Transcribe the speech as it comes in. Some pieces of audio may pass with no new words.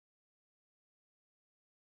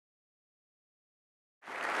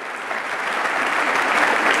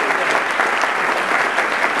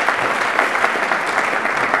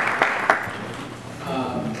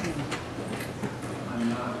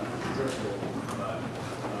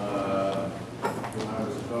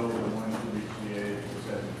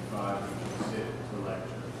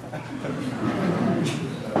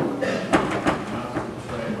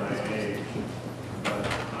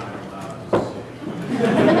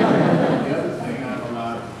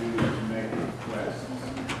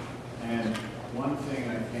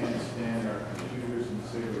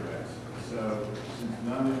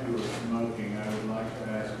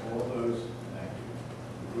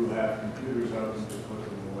joking to put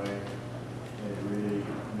them away. They really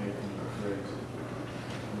make me crazy.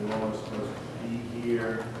 We're all supposed to be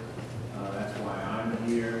here. That's why I'm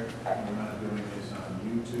here. We're not doing this on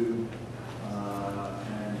YouTube.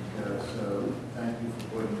 So thank you for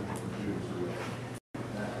putting the computers away.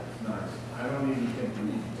 That's nice. I don't even think you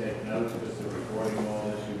need to take notes because they're recording all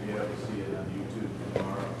this. You'll be able to see it on YouTube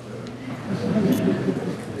tomorrow. So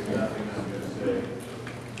there's nothing I'm going to say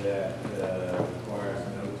that requires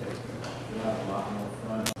note taking. You'll have a lot more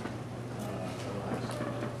fun.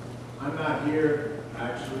 I'm not here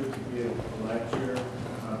actually to give a lecture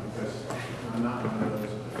because I'm not one of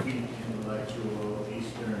those elite intellectual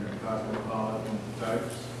Eastern cosmopolitan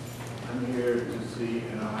types. I'm here to see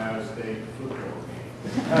an Ohio State football game.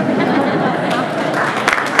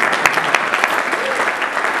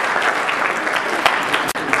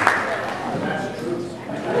 That's true.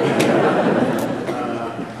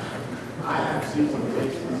 I have season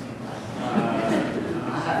tickets.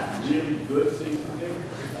 I have really good season tickets.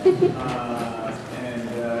 And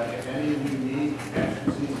if any of you need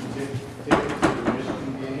extra season tickets to the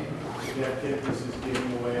Michigan game, Jeff Kipnis is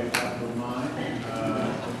giving away a couple of mine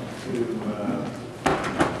to,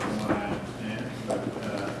 from what I understand, but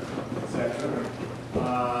etc.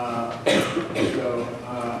 So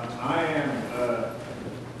I am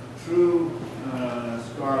true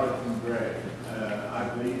scarlet and gray. I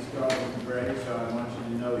bleed scarlet and gray, so I want you to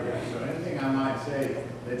know that. So anything I might say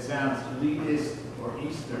that sounds elitist or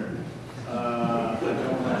Eastern, I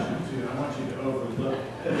want you to overlook.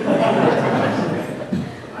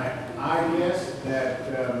 I guess that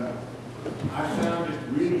I found it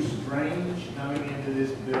really strange coming into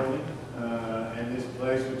this building and this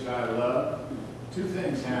place which I love. Two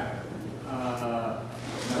things happened. And I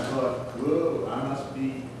thought, whoa, I must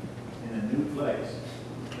be in a new place.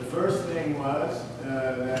 The first thing was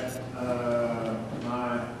that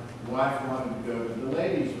my wife wanted to go to the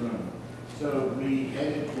ladies' room. So we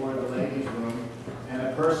headed toward the ladies' room, and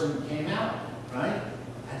a person came out, right?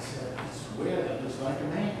 I said, I swear that looks like a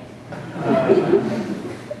man.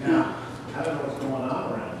 Now, I don't know what's going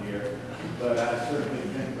on around here, but I certainly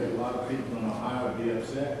think that a lot of people in Ohio would be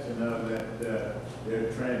upset to know that there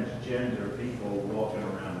are transgender people walking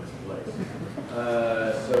around this place.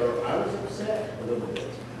 So I was upset a little bit.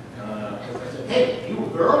 Because I said, hey, you a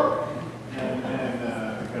girl? And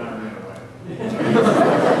the guy ran away.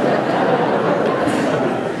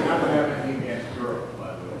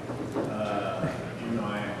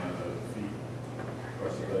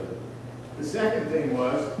 The second thing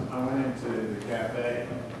was, I went into the cafe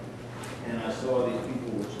and I saw these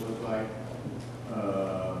people which looked like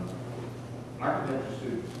architecture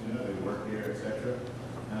students. You know, they work here, etc.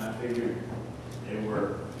 And I figured they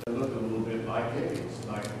looked a little bit like hippies,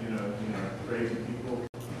 like you know, crazy people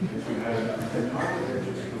that you had in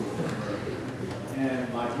architecture school,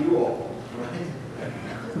 and like you all, right?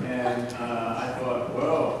 And I thought,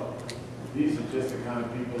 well, these are just the kind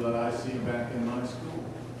of people that I see back in my school.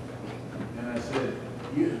 And I said,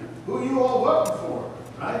 who are you all working for,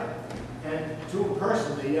 right? And to a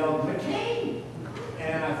person, they yelled, McCain.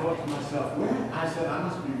 And I thought to myself, where? I said, I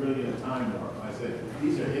must be really in a time warp. I said,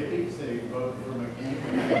 these are hippies, they voted for McCain.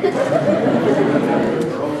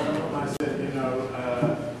 I said,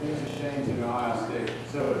 things have changed in Ohio State.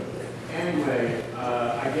 So anyway,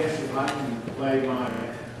 I guess if I can play my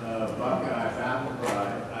Buckeye battle cry,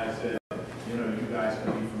 I said, you guys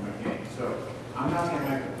can be from McCain. So I'm not going to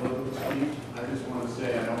make a political speech. I just want to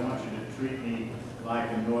say I don't want you to treat me like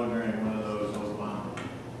an ordinary one of those Obama.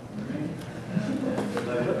 And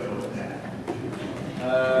let it go with that.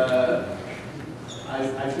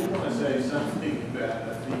 I do want to say something about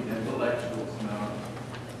the intellectuals now,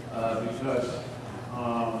 because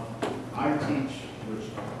I teach, which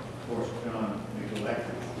of course John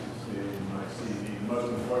neglected in my CV. The most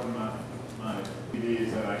important my CV is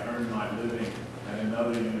that I earned my living at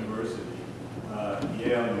another university.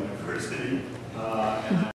 Yale University,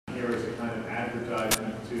 and I'm here as a kind of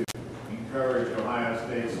advertisement to encourage Ohio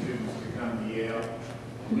State students to come to Yale.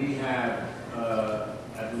 We have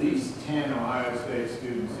at least 10 Ohio State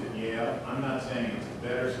students at Yale. I'm not saying it's a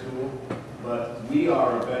better school, but we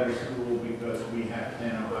are a better school because we have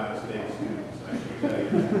 10 Ohio State students, I should tell you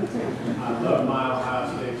that. I love my Ohio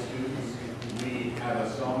State students. We have a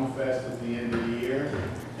song fest at the end of the year,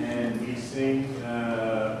 and we sing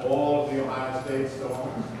all of the Ohio State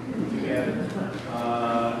songs together,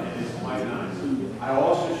 and it's quite nice. I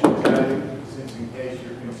also should tell you, since in case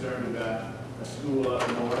you're concerned about a school up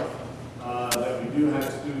north, that we do have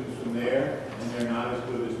students from there, and they're not as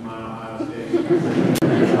good as my Ohio State students.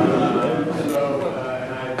 And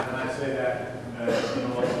I say that in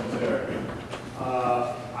all sincerity.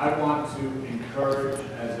 I want to encourage,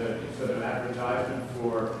 as a sort of advertisement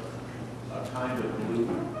for a kind of blue,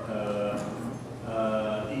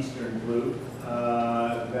 Eastern blue,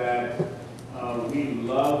 that we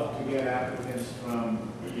love to get applicants from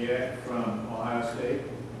Ohio State,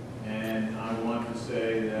 and I want to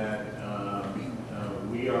say that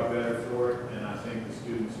we are better for it, and I think the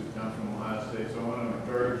students who come from Ohio State. So I want to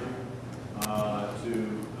encourage you to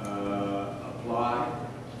apply.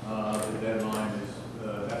 The deadline is,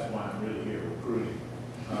 that's why I'm really here recruiting.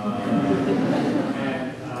 And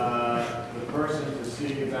the person to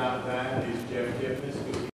see about that is Jeff Kipnis,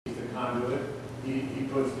 because he's the conduit. He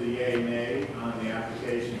puts the yay, nay on the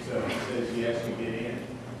application, so he says yes, you get in.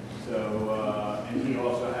 So, and he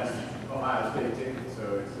also has an Ohio State ticket, so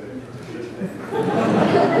it's a good thing.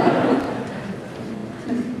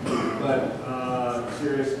 But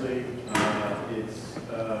seriously, it's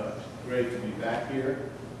great to be back here.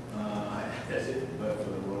 I hesitate, but for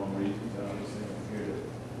the wrong reasons. Obviously, I'm here to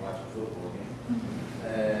watch a football game.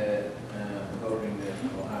 I'm hoping that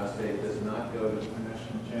Ohio State does not go to the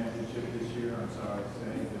national championship this year. I'm sorry to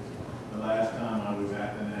say, because the last time I was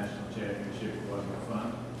at the national championship, it wasn't fun.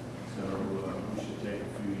 So we should take a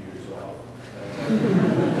few years off.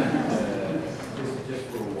 Just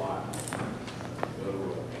for a while. Go to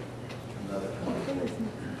another country.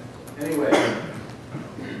 Anyway,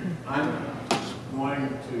 I'm going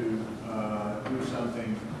to do something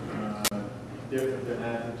different than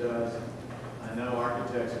advertising. I know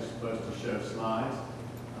architects are supposed to show slides,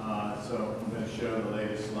 so I'm going to show the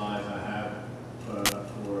latest slides I have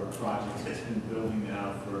for a project that's been building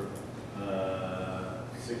now for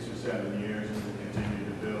 6 or 7 years, and we continue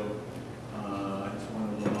to build. It's one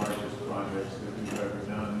of the largest projects that we've ever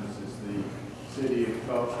done. This is the City of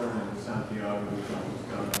Culture in Santiago de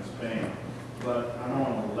Compostela in Spain. But I don't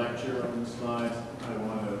want to lecture on the slides. I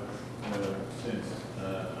want to, since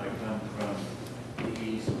I come from the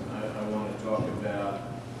East, I want to talk about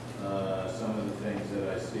some of the things that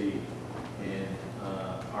I see in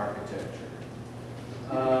architecture.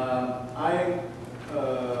 I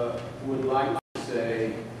would like to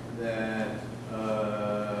say that,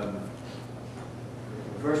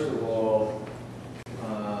 first of all,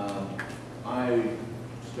 I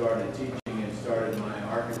started teaching and started my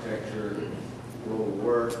architecture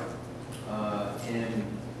work in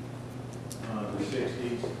the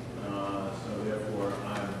 60s, so therefore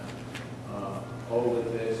I'm old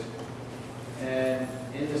at this. And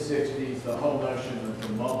in the 60s, the whole notion of the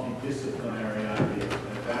multidisciplinary idea,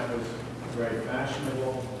 that was very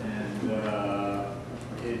fashionable, and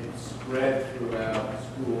it spread throughout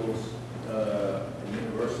schools and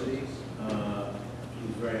universities. It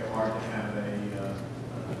was very hard to have a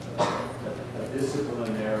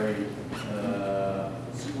disciplinary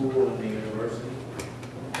school in the university.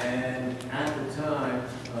 And at the time,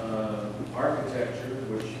 architecture,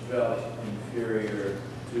 which felt inferior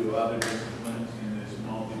to other disciplines in this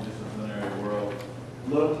multidisciplinary world,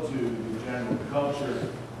 looked to the general culture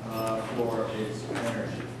for its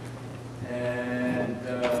energy. And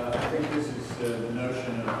I think this is the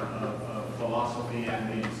notion of philosophy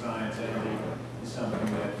ending, science ending, is something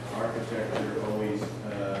that architecture always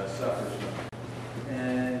suffers from.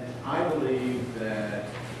 And I believe that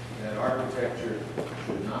architecture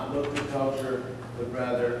should not look to culture, but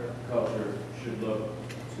rather culture should look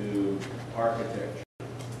to architecture.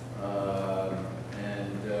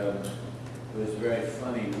 It was very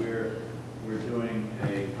funny. We're doing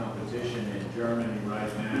a competition in Germany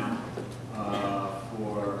right now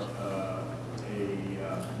for a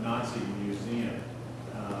Nazi museum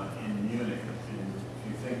in Munich. And if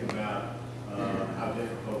you think about how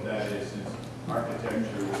difficult that is, since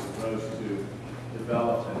architecture is supposed to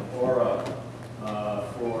develop an aura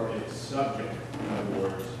for its subject. In other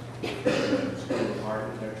words, in a school of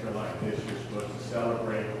architecture like this, you're supposed to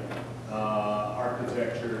celebrate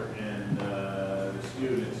architecture and the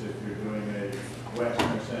students. If you're doing a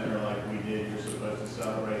Western center like we did, you're supposed to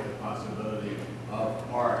celebrate the possibility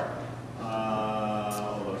of art.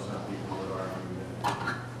 Although some people would argue that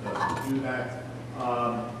it doesn't do that.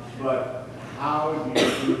 But how do you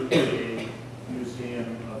do a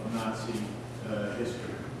museum of Nazi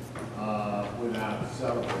history without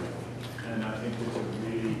celebrating? And I think it's a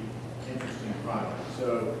really interesting project.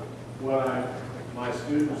 So what my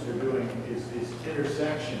students are doing is this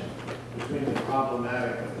intersection between the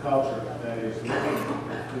problematic of culture, that is looking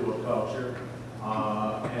to a culture,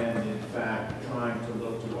 and in fact trying to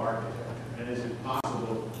look to architecture. And is it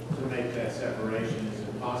possible to make that separation? Is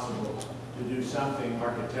it possible to do something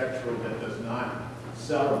architectural that does not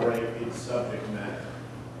celebrate its subject matter?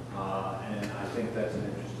 And I think that's an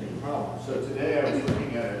interesting problem. So today I was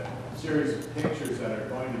looking at a series of pictures that are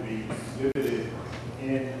going to be exhibited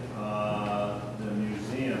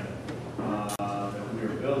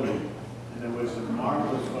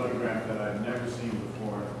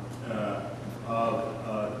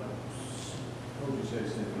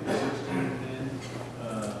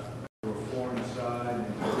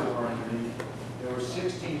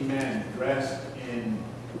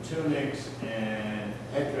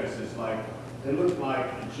they looked like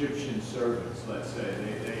Egyptian servants, let's say.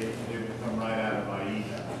 They would come right out of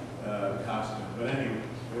Aida costume. But anyway,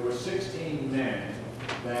 there were 16 men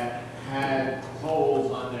that had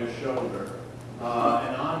poles on their shoulder,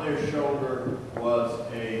 and on their shoulder was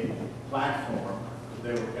a platform that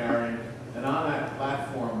they were carrying, and on that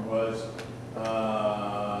platform was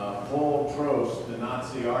Paul Trost, the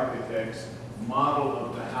Nazi architect's model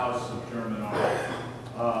of the House of German Art,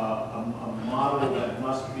 a model that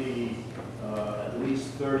must be at least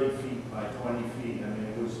 30 feet by 20 feet. I mean,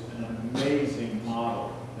 it was an amazing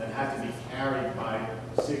model that had to be carried by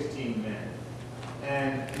 16 men.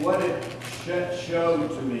 And what it showed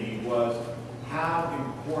to me was how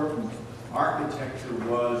important architecture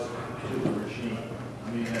was to the regime.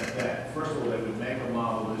 I mean, that first of all, they would make a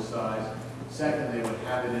model this size. Second, they would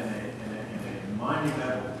have it in a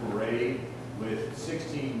monumental parade with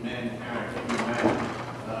 16 men carrying. Can you imagine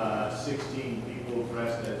 16 people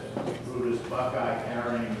dressed as Brutus Buckeye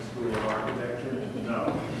carrying the School of Architecture? No,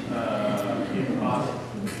 impossible.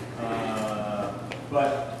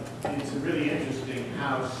 But it's really interesting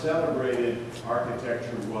how celebrated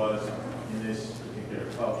architecture was in this particular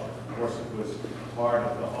culture. Of course, it was part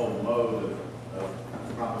of the whole mode of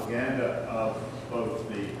propaganda of both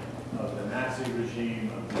the Nazi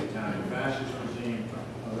regime, of the Italian fascist regime,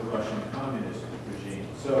 of the Russian communist regime.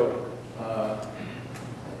 So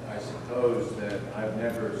I suppose that I've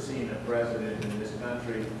never seen a president in this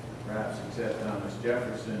country, perhaps except Thomas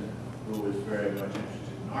Jefferson, who was very much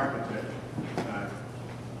interested in architecture. In fact,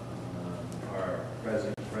 our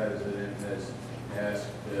president has asked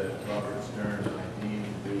Robert Stern, my dean,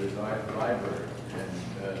 to do his library, and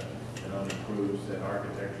it only proves that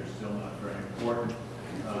architecture is still not very important.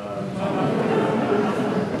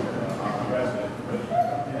 Our president, but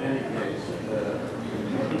in any case,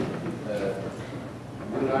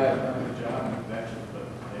 would I have done the job? Eventually, but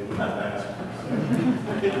they wouldn't have asked me.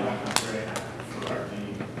 So I'm very happy for our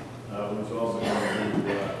dean, who's also going to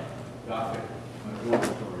do Gothic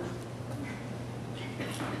dormitories.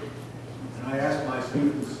 And I asked my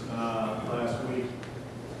students last week,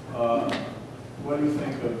 what do you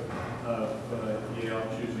think of Yale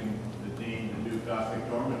choosing the dean to do Gothic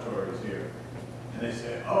dormitories here? And they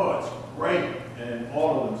said, oh, it's great. And all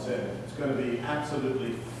of them said, it's going to be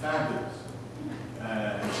absolutely fabulous.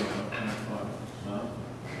 And, you know, kind of fun. Huh?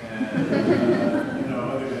 And, you know,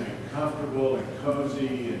 they're going to be comfortable and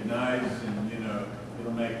cozy and nice, and, you know,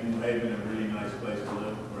 it'll make New Haven a really nice place to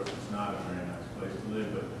live. Of course, it's not a very nice place to live,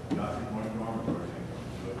 but Gothic dormitories ain't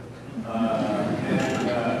going to do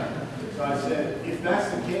it. So I said, if that's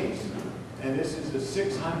the case, and this is a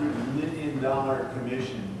 $600 million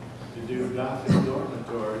commission to do Gothic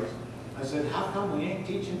dormitories, I said, how come we ain't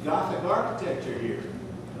teaching Gothic architecture here?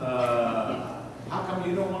 How come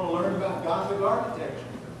you don't want to learn about Gothic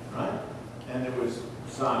architecture, right? And there was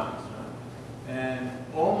silence, right? And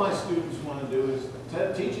all my students want to do is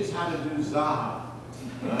teach us how to do Zaha,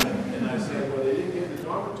 right? And I said, well, they didn't give the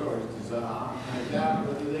dormitories to Zaha, and I doubt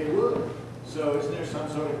whether they would. So isn't there some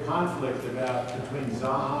sort of conflict between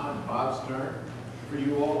Zaha and Bob Stern for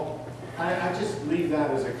you all? I just leave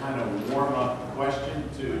that as a kind of warm-up question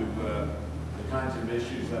to the kinds of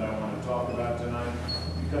issues that I want to talk about tonight,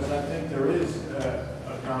 because I think there is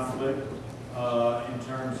a conflict in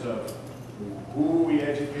terms of who are we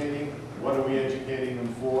educating, what are we educating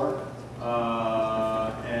them for,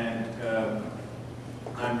 and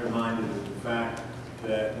I'm reminded of the fact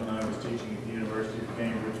that when I was teaching at the University of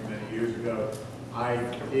Cambridge many years ago, I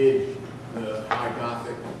did the High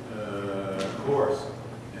Gothic course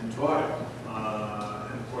and taught it.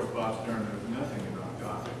 And of course, Bob Stern knows nothing about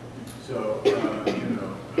Gothic. So, you know,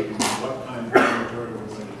 what kind of dormitory we're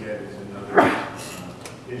going to get is another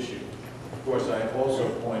issue. Of course, I also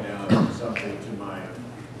point out something to my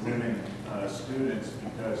women students,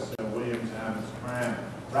 because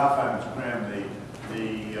Ralph Adams Cram,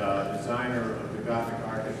 the designer of the Gothic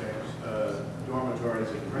architects dormitories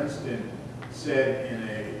at Princeton, said in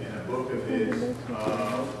a book of his,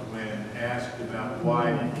 when asked about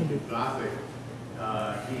why did he do Gothic,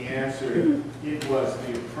 he answered, it was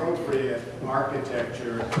the appropriate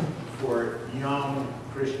architecture for young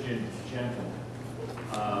Christian gentlemen.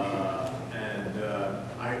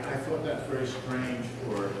 I thought that's very strange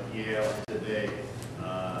for Yale today,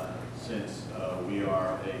 since we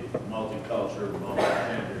are a multicultural,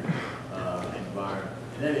 multi-gendered environment.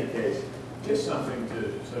 In any case, just something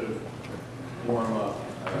to sort of warm up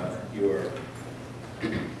your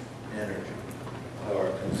energy or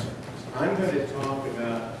concerns. I'm going to talk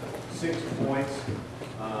about 6 points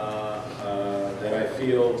that I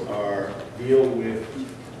feel deal with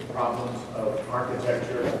problems of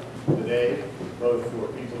architecture today, both for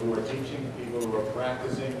people who are teaching, people who are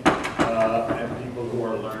practicing, and people who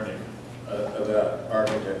are learning about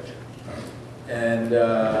architecture. And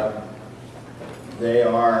they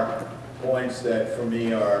are points that for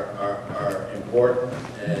me are important,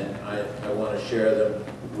 and I want to share them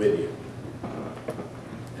with you.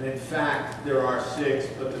 And in fact, there are 6,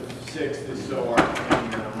 but the 6th is so arcane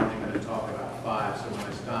that I'm only going to talk about 5. So when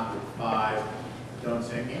I stop at 5, don't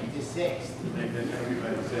say, "Get to 6." Because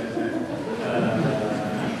everybody says that.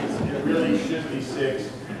 It really should be 6,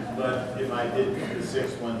 but if I did the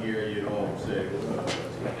 6th one here, you'd all say, "Whoa."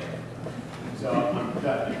 So I'm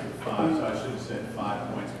cutting it to 5, so I should have said 5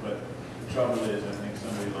 points, but the trouble is, I think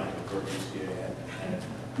somebody like the Corbusier had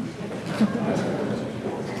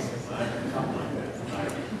something like that.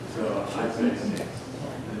 So I say 6.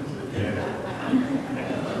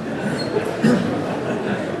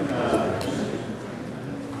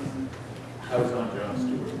 I was on Jon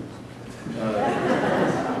Stewart.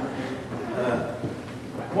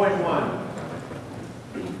 Point 1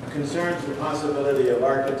 concerns the possibility of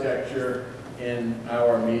architecture in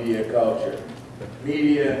our media culture.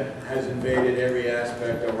 Media has invaded every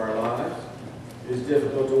aspect of our lives. It is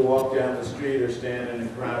difficult to walk down the street or stand in a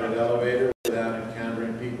crowded elevator without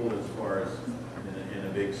encountering people as far as in a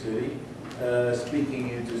big city, speaking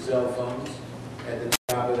into cell phones at the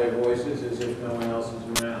top of their voices as if no one else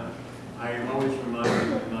is around. I am always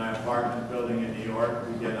reminded of my apartment building in New York.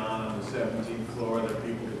 We get on the 17th floor, there are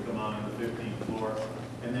people who come on the 15th floor,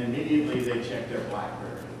 and then immediately they check their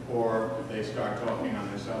BlackBerry, or they start talking on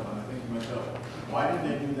their cell phone. I think to myself, why didn't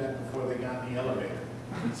they do that before they got in the elevator?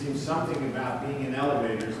 It seems something about being in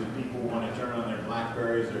elevators that people want to turn on their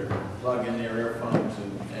BlackBerries or plug in their earphones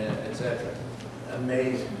and etc.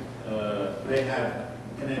 Amazing. They have,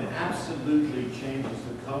 and it absolutely changes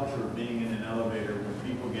the culture of being in an elevator when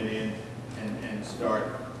people get in and start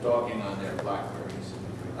talking on their BlackBerries.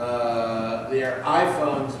 Their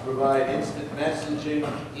iPhones provide instant messaging,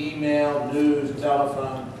 email, news,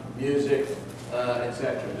 telephone, music,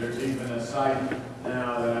 etc. There's even a site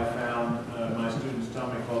now that I found, my students tell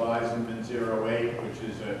me, called Eisenman 08, which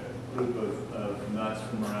is a group of nuts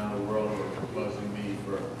from around the world who are proposing me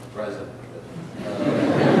for president.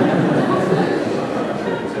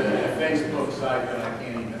 It's a Facebook site that I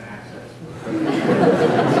can't even access. I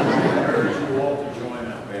urge you all to join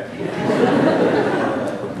up there.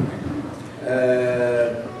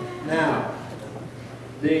 Now,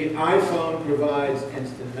 the iPhone provides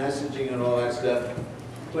instant messaging and all that stuff,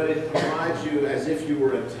 but it provides you as if you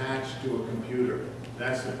were attached to a computer.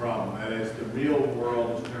 That's the problem. That is, the real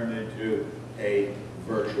world has turned into a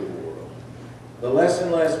virtual world. The less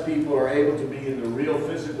and less people are able to be in the real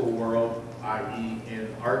physical world, i.e.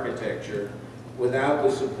 in architecture, without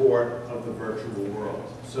the support of the virtual world.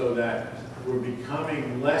 So that we're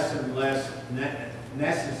becoming less and less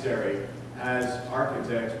necessary as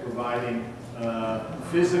architects, providing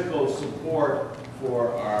physical support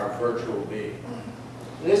for our virtual being.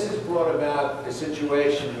 This has brought about a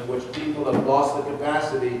situation in which people have lost the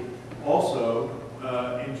capacity also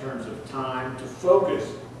in terms of time to focus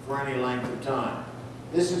for any length of time.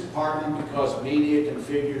 This is partly because media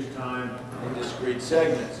configures time in discrete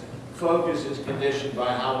segments. Focus is conditioned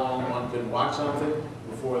by how long one can watch something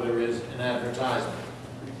before there is an advertisement.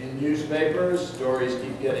 In newspapers, stories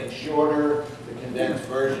keep getting shorter. The condensed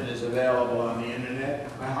version is available on the internet.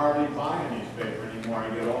 I hardly buy a newspaper anymore. I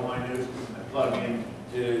get all my news, I plug in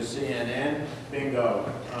to CNN, bingo.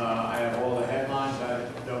 I have all the headlines, I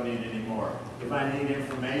don't need any more. If I need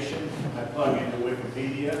information, I plug into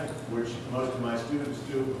Wikipedia, which most of my students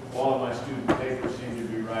do. All of my student papers seem to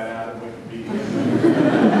be right out of Wikipedia.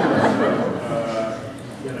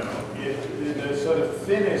 You know, the sort of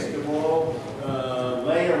thinnest of all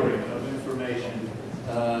layering of information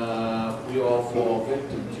we all fall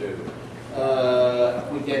victim to.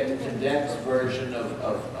 We get the condensed version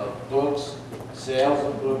of books. Sales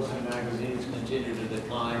of books and magazines continue to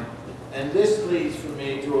decline. And this leads for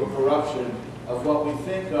me to a corruption of what we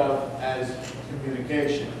think of as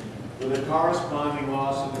communication, with a corresponding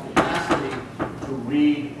loss of the capacity to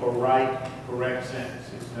read or write correct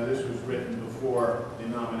sentences. Now, this was written before the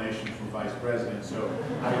nomination for vice president, so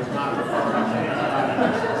I was not referring to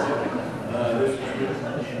anybody specific. This was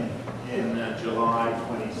written in July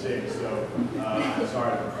 26, so I'm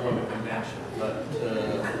sorry before the convention, but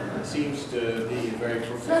it seems to be very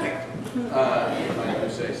prophetic, if I do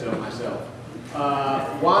say so myself.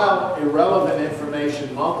 While irrelevant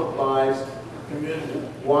information multiplies,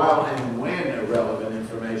 while and when irrelevant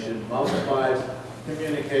information multiplies,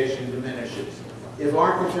 communication diminishes. If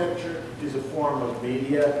architecture is a form of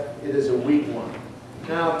media, it is a weak one.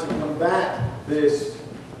 Now, to combat this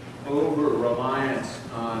over-reliance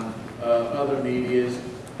on other medias,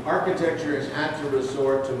 architecture has had to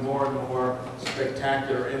resort to more and more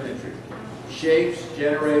spectacular imagery. Shapes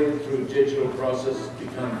generated through digital processes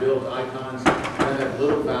become built icons that have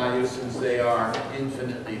little value since they are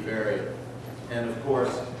infinitely variable. And of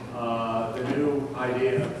course, the new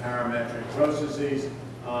idea of parametric processes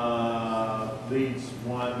leads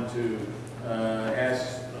one to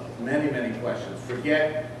ask many, many questions.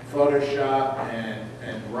 Forget Photoshop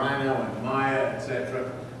and Rhino and Maya,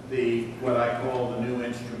 etc. What I call the new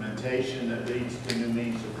instrumentation that leads to new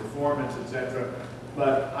means of performance, etc.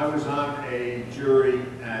 But I was on a jury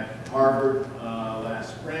at Harvard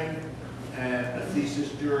last spring, and a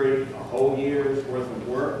thesis jury, a whole year's worth of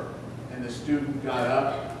work, and the student got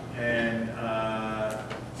up and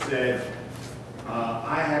said,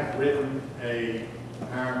 I have written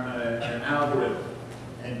an algorithm,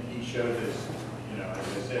 and he showed this, as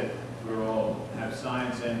I said, we all have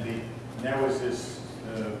science envy, and there was this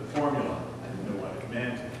formula, I didn't know what it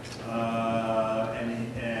meant,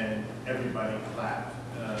 and everybody clapped.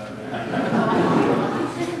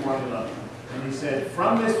 Formula. And he said,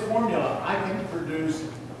 from this formula, I can produce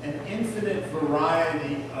an infinite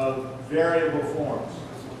variety of variable forms.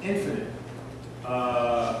 Infinite.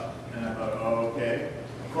 And I thought, oh, okay.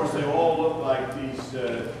 Of course, they all look like these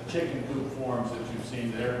chicken coop forms that you've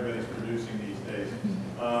seen that everybody's producing these days.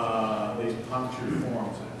 These punctured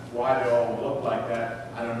forms. Why they all look like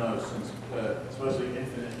that, I don't know, since it's supposedly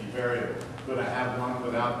infinitely variable. Could I have one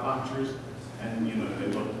without punctures? And, they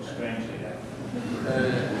look strangely at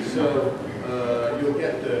me. So you'll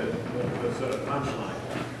get the sort of punchline.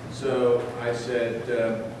 So I said,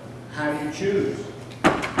 how do you choose?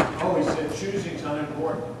 Oh, he said, choosing's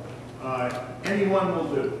unimportant. Anyone will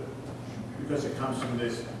do, because it comes from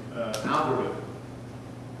this algorithm.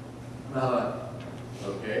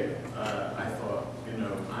 Okay, I thought,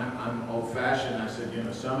 I'm old-fashioned. I said,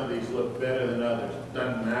 some of these look better than others.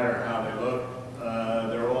 Doesn't matter how they look,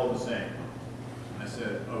 they're all the same. I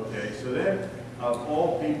said, okay, so then, of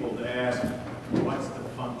all people to ask, what's the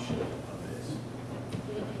function of this,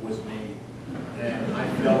 was me. And I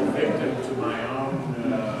fell victim to my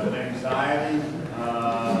own anxiety,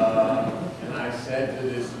 and I said to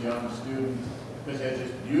this young student, because he had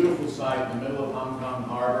this beautiful site in the middle of Hong Kong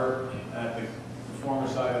Harbor, at the former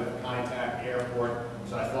site of the Kai Tak Airport,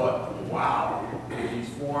 so I thought, wow, these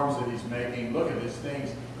forms that he's making, look at these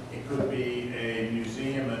things. It could be a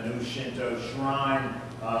museum, a new Shinto shrine,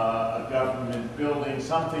 a government building,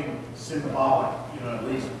 something symbolic, at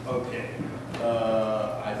least, okay.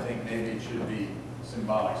 I think maybe it should be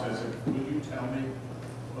symbolic. So I said, would you tell me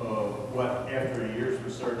what, after a year's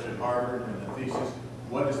research at Harvard and the thesis,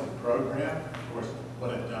 what is the program? Of course,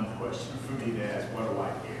 what a dumb question for me to ask, what do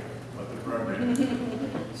I care what the program is?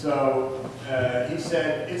 So he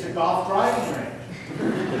said, it's a golf driving range.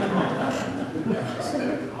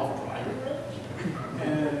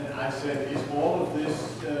 And I said, is all of this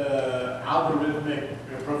algorithmic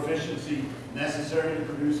proficiency necessary to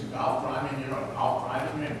produce a golf driving? Golf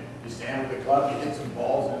driving range. You stand with a club, you hit some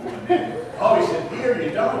balls into a net. Oh, he said, here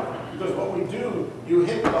you don't, because what we do, you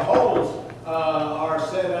hit the holes are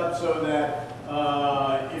set up so that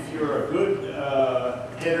if you're a good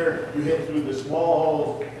hitter, you hit through the small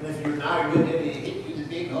holes, and if you're not a good hitter, you hit through the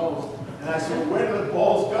big holes. And I said, well, where do the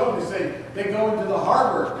balls go? They say, they go into the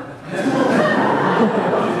harbor.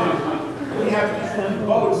 We have these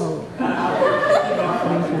boats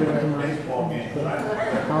out there, baseball games, right?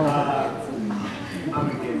 I'm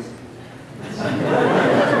against it.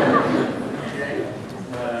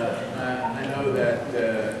 I know that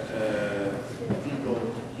people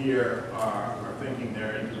here are thinking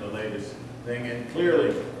they're into the latest thing, and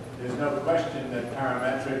clearly there's no question that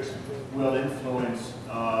parametrics will influence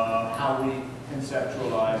how we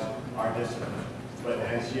conceptualize our discipline. But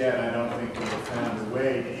as yet, I don't think we have found a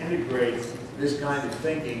way to integrate this kind of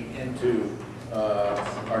thinking into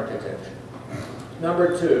architecture.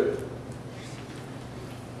 Number two,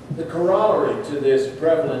 the corollary to this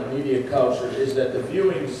prevalent media culture is that the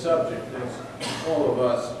viewing subject, as all of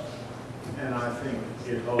us, and I think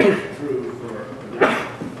it holds true for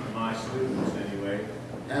my students anyway,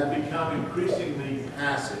 have become increasingly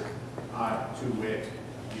passive. To wit,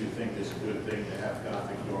 you think it's a good thing to have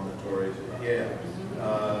Gothic dormitories at Yale.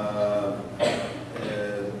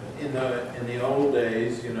 In the old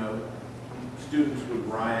days, students would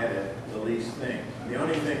riot at the least thing. The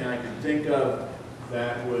only thing I can think of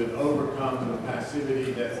that would overcome the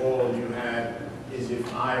passivity that all of you had is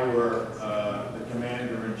if I were the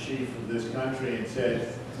commander-in-chief of this country and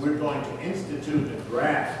said, we're going to institute a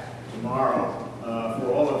draft tomorrow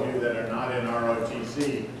for all of you that are not in ROTC,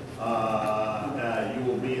 see you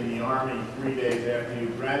will be in the Army 3 days after you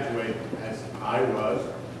graduate, as I was,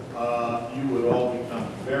 you would all become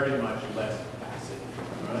very much less passive,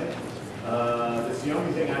 right? That's the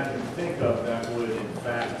only thing I can think of that would, in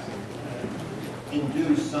fact,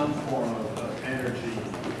 induce some form of energy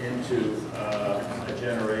into a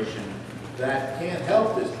generation that can't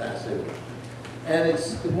help this passivity. And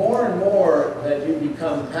it's the more and more that you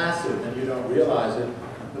become passive and you don't realize it,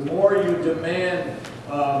 the more you demand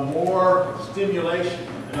more stimulation.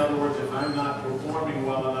 In other words, if I'm not performing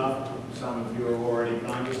well enough, some of you have already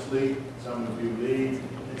gone to sleep, some of you leave,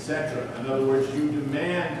 etc. In other words, you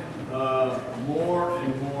demand more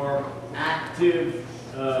and more active,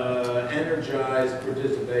 energized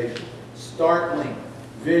participation, startling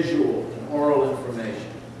visual and oral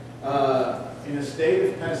information. In a state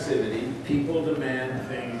of passivity, people demand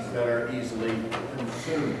things that are easily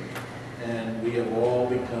consumed. And we have all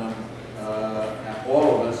become,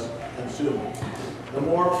 all of us, consumers. The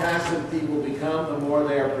more passive people become, the more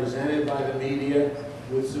they are presented by the media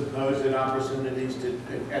with supposed opportunities to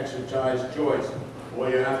exercise choice. Or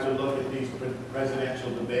you have to look at these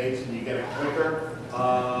presidential debates and you get a clicker,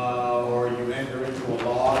 or you enter into a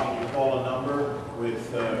log and you call a number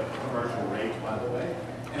with commercial rates, by the way,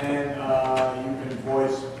 and you can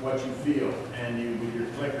voice what you feel. And you, with your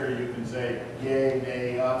clicker, you can say yay,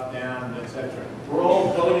 nay, up, down, etc. We're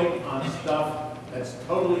all voting on stuff that's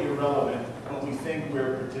totally irrelevant, but we think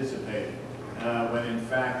we're participating, when in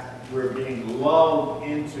fact we're being lulled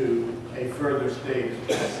into a further state of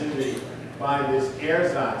passivity by this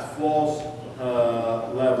ersatz, false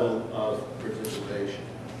level of participation.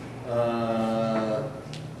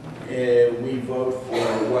 We vote for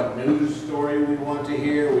what news story we want to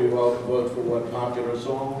hear. We vote for what popular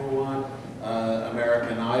song we want.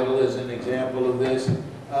 American Idol is an example of this.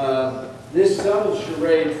 This subtle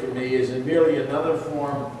charade for me is merely another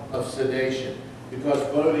form of sedation, because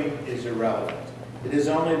voting is irrelevant. It is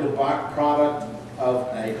only the product of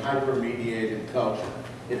a hyper-mediated culture.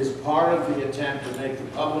 It is part of the attempt to make the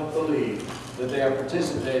public believe that they are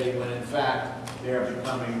participating when in fact they are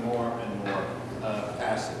becoming more and more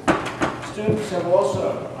passive. Students have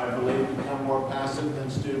also, I believe, become more passive than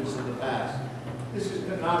students in the past. This is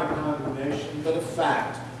not a condemnation, but a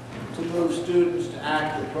fact. To move students to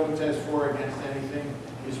act or protest for or against anything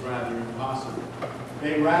is rather impossible.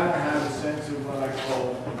 They rather have a sense of what I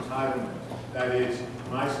call entitlement. That is,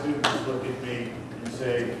 my students look at me and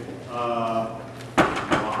say,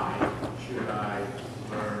 why should I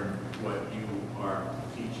learn what you are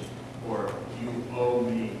teaching? Or you owe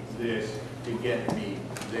me this to get me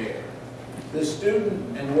there. The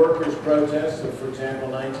student and workers' protests of, for example,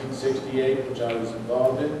 1968, which I was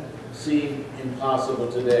involved in, seem impossible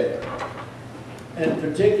today. And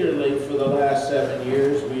particularly for the last 7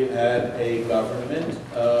 years, we've had a government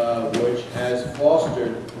which has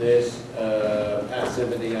fostered this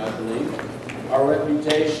passivity, I believe. Our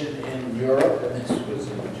reputation in Europe, and this was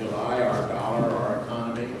in July, our dollar, our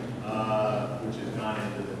economy, which has gone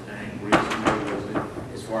into the tank recently,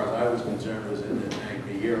 as far as I was concerned, was in the tank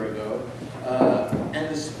a year ago. And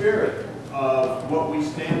the spirit of what we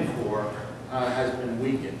stand for has been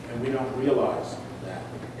weakened, and we don't realize that.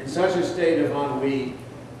 In such a state of ennui,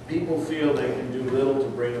 people feel they can do little to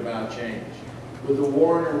bring about change. With the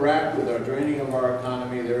war in Iraq, with our draining of our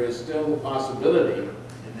economy, there is still the possibility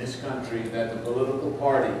in this country that the political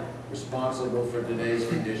party responsible for today's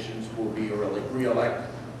conditions will be re-elected.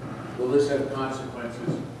 Will this have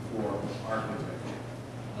consequences for architecture?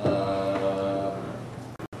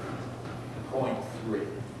 Point 3.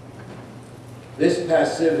 This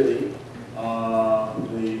passivity,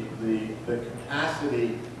 the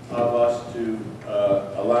capacity of us to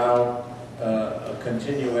allow a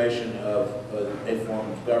continuation of a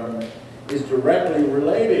form of government is directly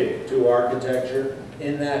related to architecture,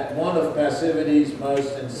 in that one of passivity's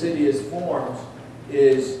most insidious forms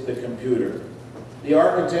is the computer. The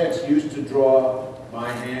architects used to draw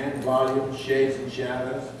by hand, volumes, shades and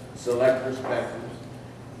shadows, select perspectives.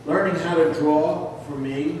 Learning how to draw, for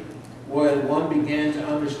me, when one began to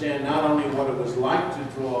understand not only what it was like to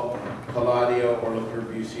draw Palladio or Le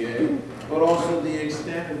Corbusier, but also the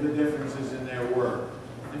extent of the differences in their work.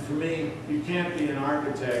 And for me, you can't be an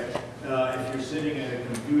architect if you're sitting at a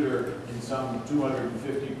computer in some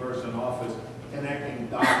 250-person office connecting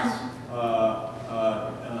dots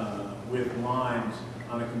with lines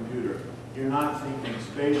on a computer. You're not thinking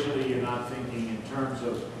spatially, you're not thinking in terms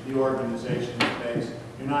of the organization of space,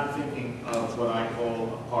 you're not thinking of what I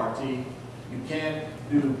call a partie. You can't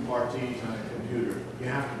do parties on a computer, you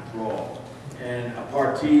have to draw. And a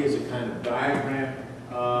partie is a kind of diagram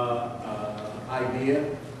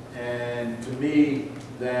idea, and to me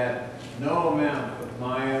that no amount of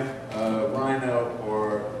Maya, Rhino,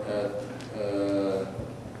 or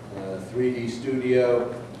 3D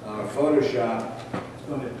Studio, Photoshop is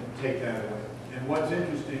going to take that away. And what's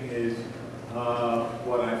interesting is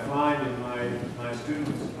what I find in my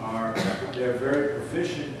students are they're very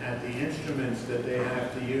proficient at the instruments that they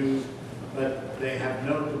have to use, but they have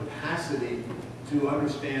no capacity to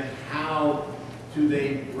understand how do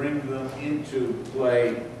they bring them into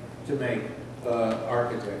play to make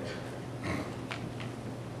architecture.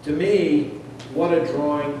 To me, what a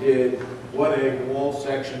drawing did, what a wall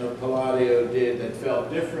section of Palladio did that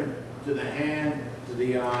felt different to the hand, to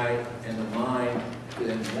the eye, and the mind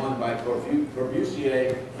than one by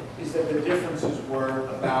Corbusier is that the differences were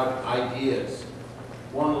about ideas.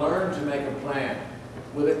 One learned to make a plan.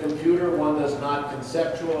 With a computer, one does not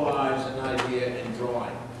conceptualize an idea in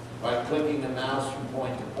drawing. By clicking the mouse from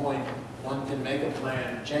point to point, one can make a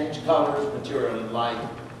plan, change colors, material, and light.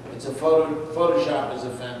 Photoshop is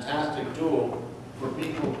a fantastic tool for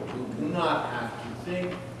people who do not have to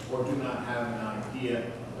think or do not have an idea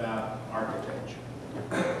about architecture.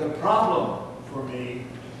 The problem for me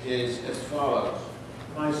is as follows.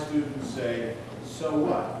 My students say, so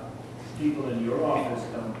what? People in your office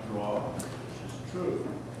don't draw, which is true.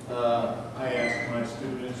 I ask my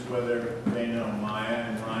students whether they know Maya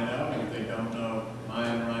and Rhino, and if they don't know Maya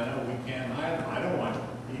and Rhino, we can't hire them. I don't want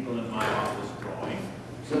people in my office drawing.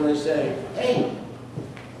 So they say, hey,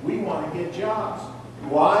 we want to get jobs.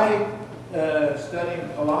 Why studying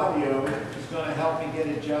Palladio is going to help me get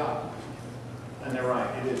a job? And they're right,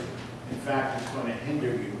 it is. In fact, it's going to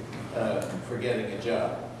hinder you for getting a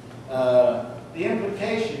job. The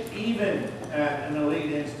implication, even at an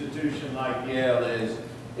elite institution like Yale, is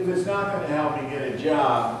if it's not going to help me get a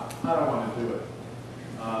job, I don't want to do it.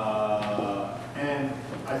 And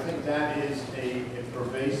I think that is a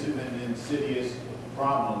pervasive and insidious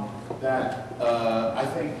problem that I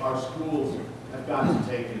think our schools have got to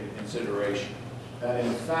take into consideration. That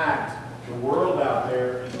in fact, the world out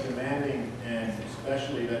there is demanding, and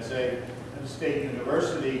especially, let's say, state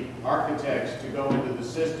university architects to go into the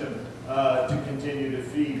system to continue to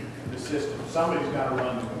feed the system. Somebody's got to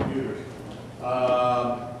run the computers.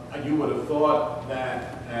 You would have thought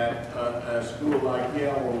that at a school like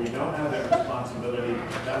Yale, where we don't have that responsibility,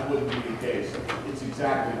 that wouldn't be the case. It's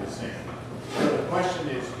exactly the same. So the question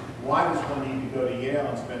is, why does one need to go to Yale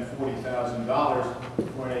and spend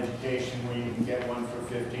 $40,000 for an education where you can get one for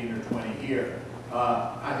 15 or 20 here?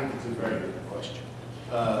 I think it's a very good question.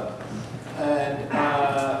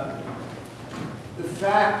 The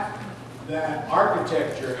fact that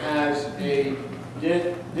architecture has a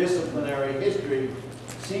disciplinary history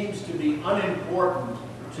seems to be unimportant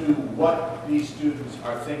to what these students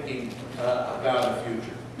are thinking about a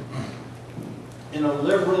future. In a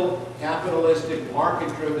liberal, capitalistic,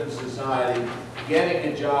 market-driven society,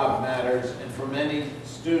 getting a job matters, and for many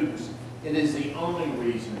students, it is the only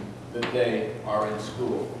reason that they are in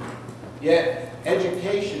school. Yet,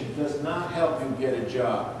 education does not help you get a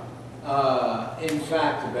job. In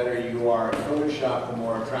fact, the better you are at Photoshop, the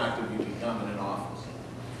more attractive you become in an office.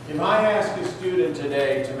 If I ask a student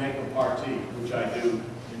today to make a partie, which I do,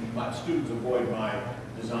 and my students avoid my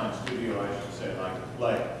design studio, I should say, like to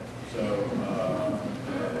play. So,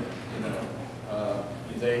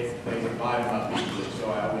 they divide them up equally, so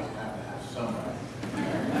I always have to have somebody,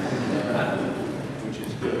 which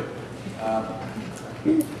is good.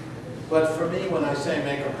 But for me, when I say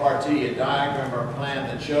make a partie, a diagram or a plan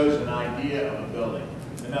that shows an idea of a building.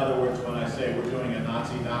 In other words, when I say we're doing a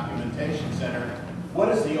Nazi documentation center, what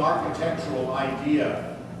is the architectural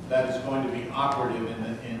idea that is going to be operative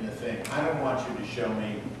in the thing? I don't want you to show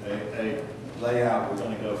me a layout. We're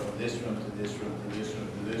going to go from this room to this room to this room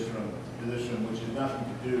to this room to this room, which has nothing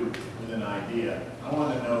to do with an idea. I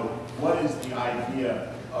want to know what is the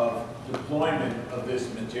idea of deployment of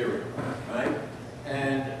this material, right?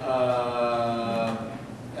 And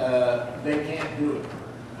they can't do it.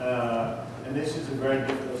 And this is a very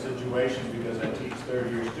difficult situation because I teach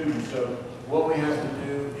third-year students. So what we have to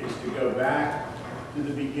do is to go back to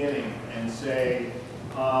the beginning and say,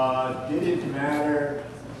 did it matter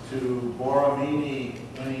to Borromini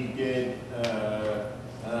when he did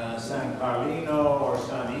San Carlino or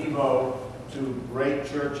San Ivo to great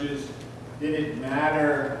churches? Did it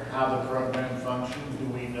matter how the program functioned? Do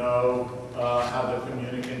we know how the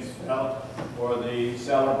communicants felt or the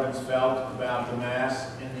celebrants felt about the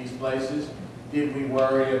Mass in these places? Did we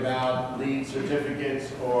worry about LEED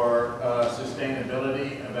certificates or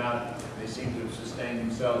sustainability? They seem to have sustained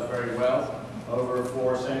themselves very well over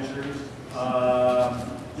 4 centuries.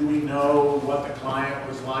 Do we know what the client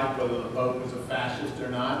was like, whether the Pope was a fascist or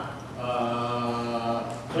not?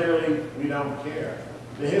 Clearly, we don't care.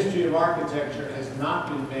 The history of architecture has not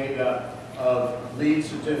been made up of LEED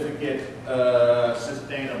certificate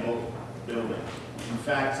sustainable buildings. In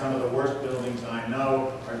fact, some of the worst buildings I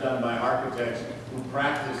know are done by architects who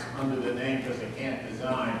practice under the name because they can't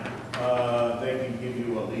design. They can give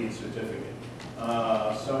you a LEED certificate.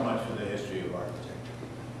 So much for the history of architecture.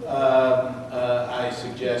 I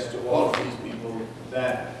suggest to all of these people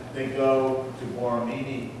that they go to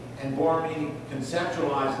Borromini, and Borromini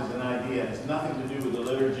conceptualizes an idea. It has nothing to do with the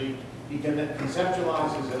liturgy. He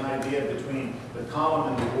conceptualizes an idea between the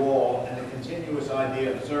column and the wall and a continuous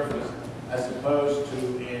idea of surface, as opposed to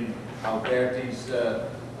in Alberti's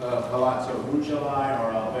Palazzo Rucellai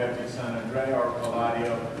or Alberti San Andrea or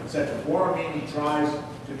Palladio, etc. Borromini tries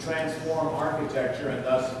to transform architecture and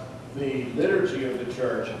thus the liturgy of the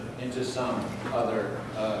church into some other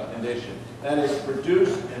condition. That is,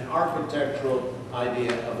 produce an architectural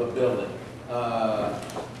idea of a building.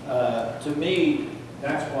 To me,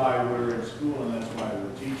 that's why we're in school and that's why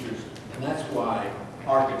we're teachers, and that's why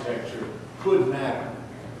architecture could matter.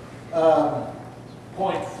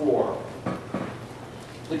 Point 4.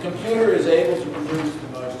 The computer is able to produce the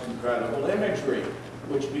most incredible imagery,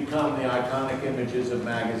 which become the iconic images of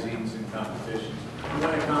magazines and competitions. You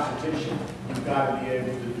win a competition, you've got to be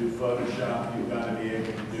able to do Photoshop, you've got to be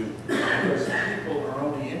able to do, because people are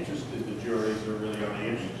only interested, the juries are really only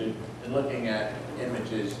interested in looking at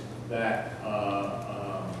images that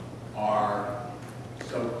are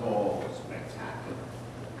so-called spectacular.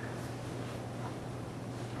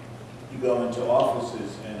 You go into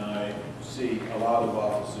offices, and I see a lot of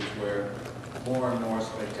offices where more and more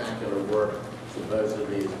spectacular work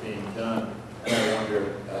supposedly is being done, and I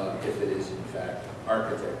wonder if it is in fact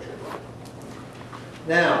architecture.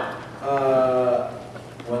 Now,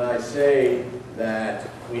 when I say that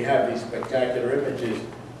we have these spectacular images,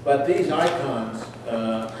 but these icons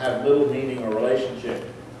have little meaning or relationship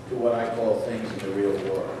to what I call things in the real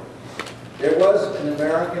world. There was an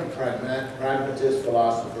American pragmatist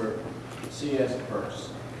philosopher, C.S. Peirce,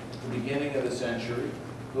 at the beginning of the century,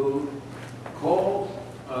 who called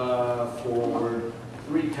for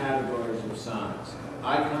 3 categories of signs: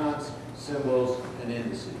 icons, symbols, and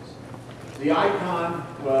indices. The icon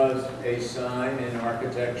was a sign in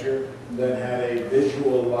architecture that had a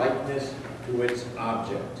visual likeness to its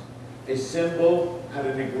object. A symbol had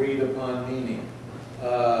an agreed upon meaning.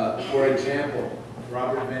 For example,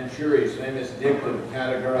 Robert Venturi's famous dictum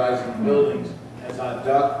categorizing buildings as a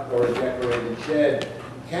duct or a decorated shed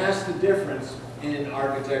cast the difference in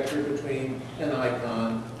architecture between an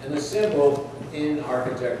icon and a symbol in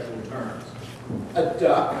architectural terms. A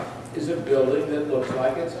duct is a building that looks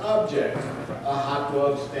like its object, a hot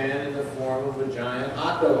dog stand in the form of a giant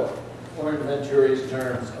hot dog, or in Venturi's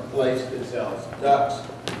terms, a place that sells ducks,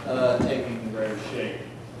 taking the very shape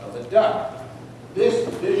of a duck. This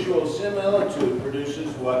visual similitude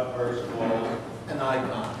produces what Peirce calls an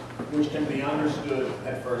icon, which can be understood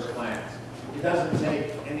at first glance. It doesn't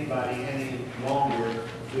take anybody any longer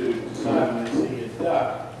to decide when they see a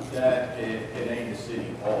duck that it ain't a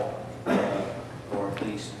city hall, or at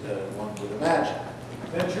least one would imagine.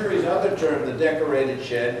 Venturi's other term, the decorated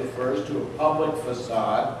shed, refers to a public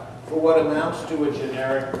facade for what amounts to a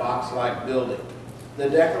generic box-like building. The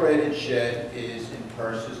decorated shed is, in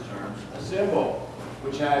Peirce's terms, a symbol,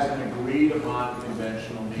 which has an agreed-upon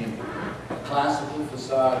conventional meaning. A classical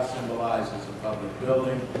facade symbolizes a public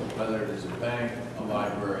building, whether it is a bank, a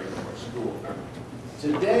library, or a school.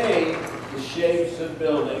 Today, the shapes of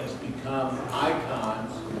buildings become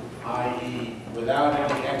icons, i.e., without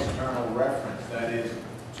any external reference, that is,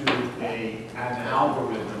 to an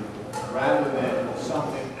algorithm, rather than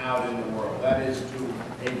something out in the world. That is, to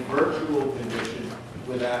a virtual condition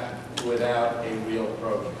without a real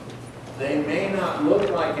program. They may not look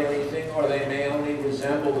like anything, or they may only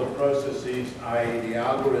resemble the processes, i.e. the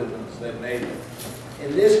algorithms that made them.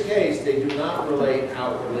 In this case, they do not relate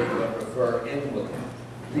outwardly, but refer inwardly.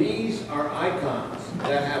 These are icons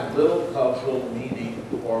that have little cultural meaning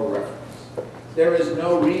or reference. There is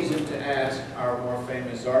no reason to ask our more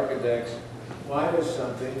famous architects, why does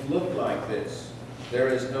something look like this? There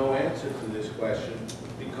is no answer to this question,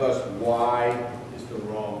 because why is the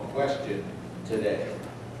wrong question today.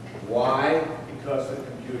 Why? Because the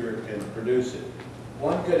computer can produce it.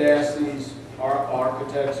 One could ask these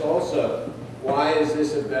architects also, why is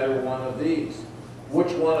this a better one of these?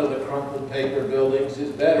 Which one of the crumpled paper buildings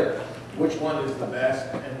is better? Which one is the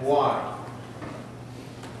best, and why?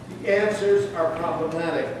 The answers are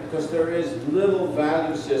problematic because there is little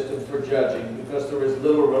value system for judging, because there is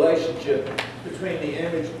little relationship between the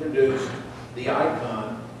image produced, the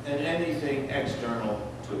icon, and anything external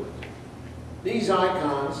to it. These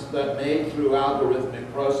icons that made through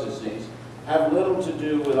algorithmic processes have little to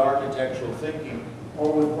do with architectural thinking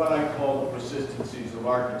or with what I call the persistencies of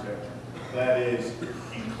architecture. That is,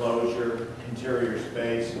 enclosure, interior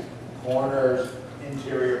space, corners,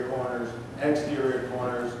 interior corners, exterior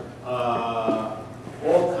corners,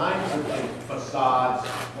 all kinds of things, facades,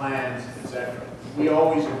 plans, etc. We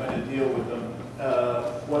always are going to deal with them.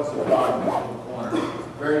 What's the problem of a corner?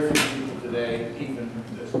 Very few people today even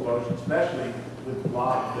suppose, especially with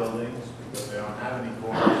block buildings, because they don't have any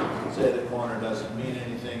corners, say the corner doesn't mean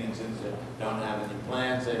anything, and since they don't have any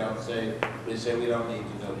plans, they say we don't need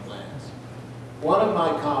to know plans. One of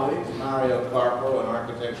my colleagues, Mario Carpo, an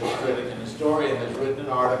architectural critic and historian, has written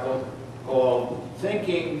an article called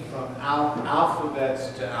Thinking from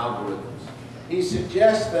Alphabets to Algorithms. He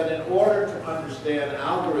suggests that in order to understand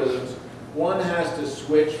algorithms, one has to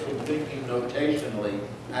switch from thinking notationally,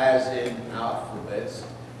 as in alphabets,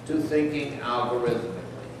 to thinking algorithmically.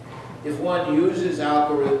 If one uses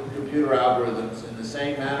computer algorithms in the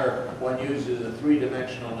same manner one uses a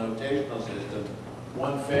three-dimensional notational system,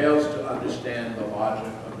 one fails to understand the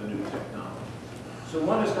logic of the new technology. So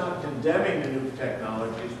one is not condemning the new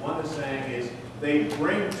technologies. One is saying is they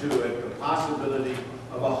bring to it the possibility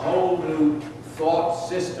of a whole new thought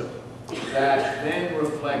system that then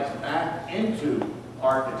reflects back into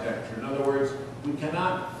architecture. In other words, we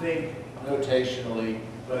cannot think notationally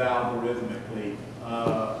but algorithmically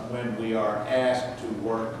when we are asked to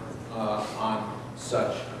work on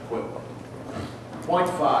such equipment. Point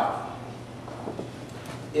 5.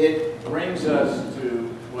 It brings us to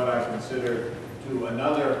what I consider to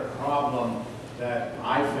another problem that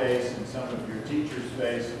I face and some of your teachers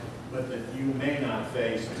face, but that you may not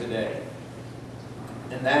face today.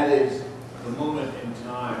 And that is the moment in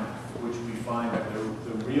time which we find,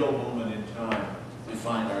 the real moment in time we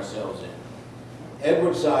find ourselves in.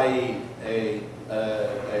 Edward Said, a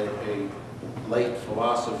late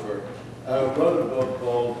philosopher, wrote a book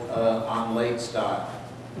called On Late Style.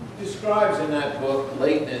 He describes in that book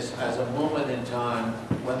lateness as a moment in time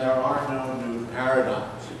when there are no new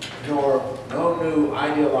paradigms, nor no new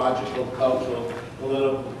ideological, cultural,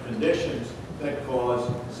 political conditions that cause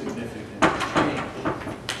significant change.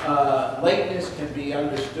 Lateness can be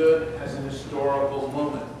understood as an historical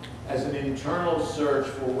moment, as an internal search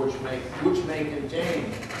for which may contain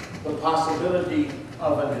the possibility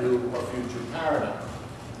of a new or future paradigm.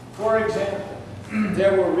 For example,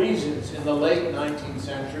 there were reasons in the late 19th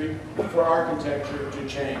century for architecture to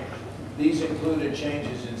change. These included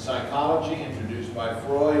changes in psychology introduced by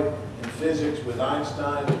Freud, in physics with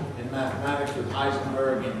Einstein, in mathematics with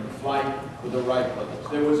Heisenberg, and in flight with the Wright brothers.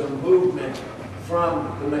 There was a movement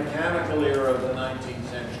from the mechanical era of the 19th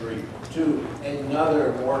century to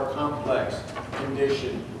another more complex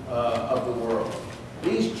condition of the world.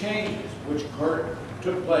 These changes, which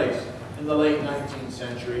took place in the late 19th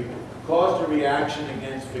century, caused a reaction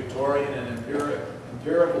against Victorian and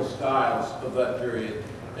empirical styles of that period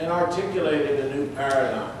and articulated a new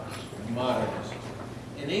paradigm, modernism.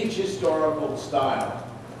 In each historical style,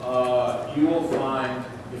 you will find,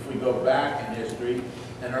 if we go back in history,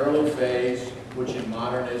 an early phase, which in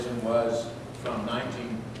modernism was from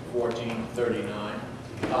 1914 to 39,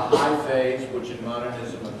 a high phase, which in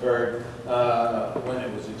modernism occurred when it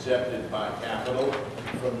was accepted by capital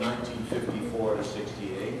from 1954 to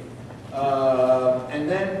 68, and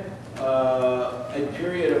then a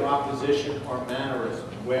period of opposition or mannerism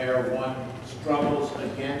where one struggles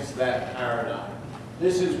against that paradigm.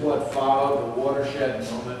 This is what followed the watershed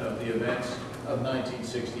moment of the events of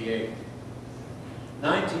 1968.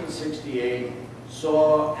 1968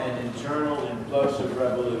 saw an internal implosive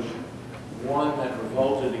revolution, one that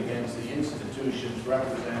revolted against the institutions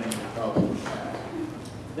representing the cultural past.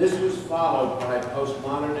 This was followed by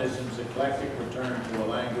postmodernism's eclectic return to a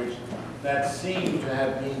language that seemed to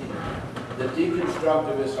have meaning. The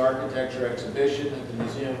deconstructivist architecture exhibition at the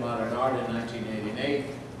Museum of Modern Art in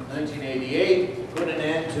 1988 put an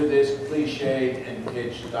end to this cliched and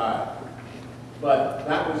kitsch style. But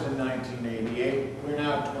that was in 1988. We're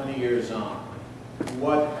now 20 years on.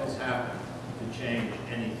 What has happened to change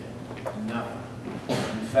anything? Nothing.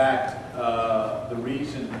 In fact, the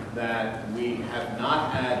reason that we have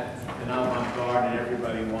not had an avant-garde and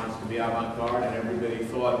everybody wants to be avant-garde and everybody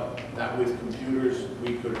thought that with computers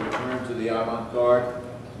we could return to the avant-garde.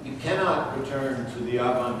 You cannot return to the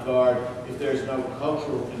avant-garde if there's no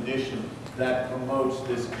cultural condition that promotes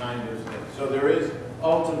this kind of thing. So there is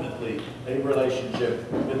ultimately a relationship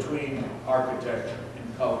between architecture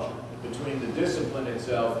and culture, between the discipline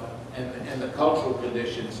itself and the cultural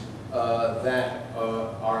conditions that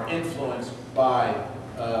are influenced by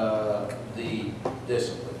the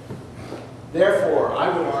discipline.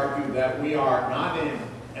 we are not in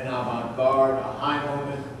an avant-garde, a high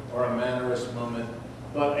moment, or a mannerist moment,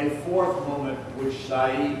 but a fourth moment which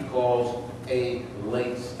Said calls a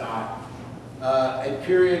late style. A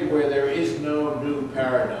period where there is no new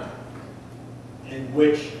paradigm, in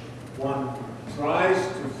which one tries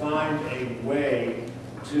to find a way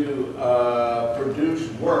to produce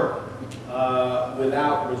work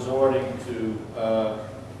without resorting to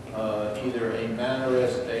either a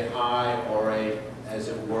mannerist, a high, or a, as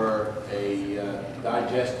it were, a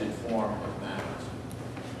digested form of manners.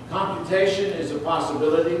 Computation is a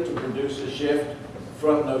possibility to produce a shift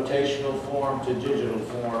from notational form to digital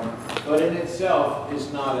form, but in itself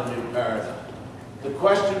is not a new paradigm. The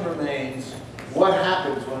question remains, what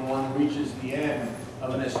happens when one reaches the end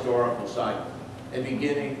of an historical cycle? A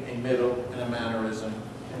beginning, a middle, and a mannerism,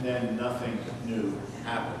 and then nothing new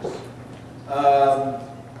happens.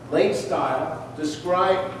 Late style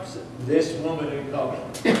describes this moment in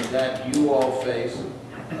culture that you all face,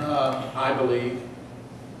 I believe,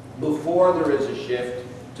 before there is a shift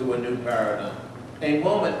to a new paradigm. A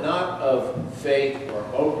moment not of fate or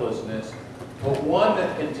hopelessness, but one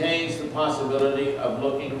that contains the possibility of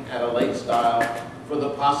looking at a late style for the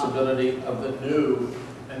possibility of the new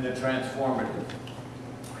and the transformative.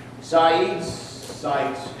 Said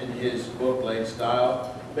cites in his book, Late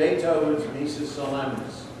Style, Beethoven's Missa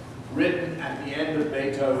Solemnis, written at the end of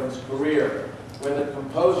Beethoven's career, where the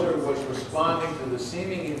composer was responding to the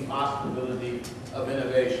seeming impossibility of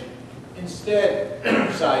innovation. Instead,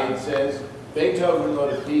 Said says, Beethoven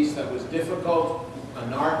wrote a piece that was difficult,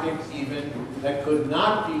 anarchic even, that could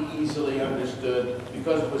not be easily understood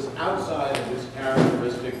because it was outside of his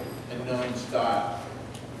characteristic and known style.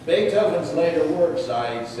 Beethoven's later work,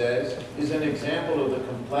 Said says, is an example of the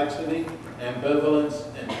complexity, ambivalence,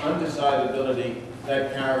 and undecidability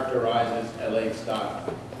that characterizes a late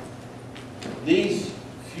style. These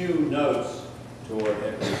few notes toward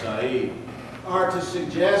Edward Said are to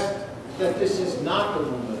suggest that this is not the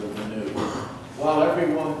movement of the new. While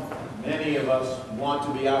everyone, many of us, want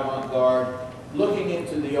to be avant-garde, looking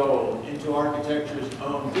into the old, into architecture's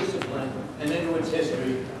own discipline, and into its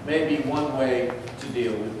history may be one way to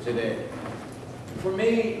deal with today. For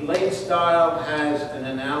me, late style has an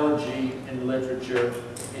analogy in literature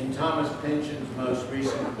in Thomas Pynchon's most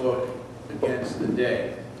recent book, Against the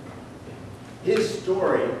Day. His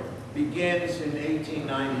story begins in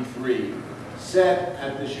 1893, set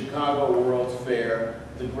at the Chicago World's Fair,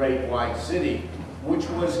 the Great White City, which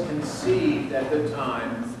was conceived at the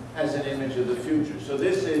time as an image of the future. So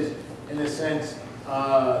this is, in a sense,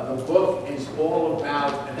 the book is all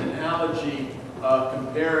about an analogy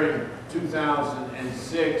comparing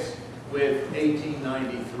 2006 with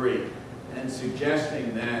 1893 and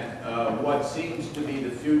suggesting that what seems to be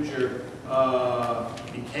the future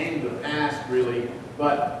became the past, really,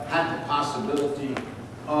 but had the possibility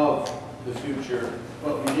of the future,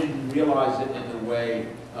 but we didn't realize it in the way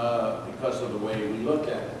because of the way we looked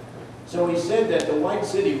at it. So he said that the White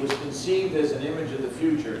City was conceived as an image of the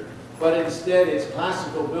future, but instead its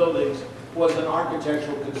classical buildings was an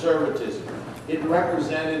architectural conservatism. It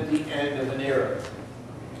represented the end of an era.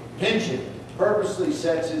 Pynchon purposely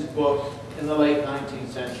sets his book in the late 19th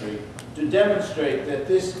century to demonstrate that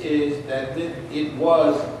it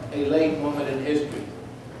was a late moment in history,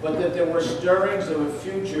 but that there were stirrings of a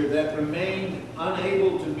future that remained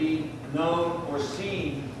unable to be known or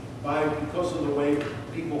seen because of the way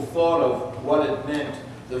people thought of what it meant,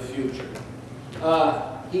 the future.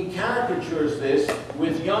 He caricatures this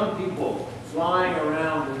with young people flying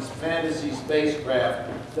around these fantasy spacecraft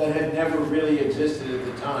that had never really existed at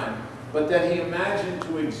the time, but that he imagined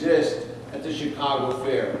to exist at the Chicago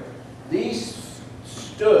Fair. These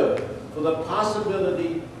stood for the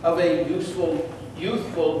possibility of a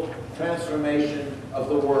youthful transformation of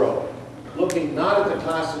the world, looking not at the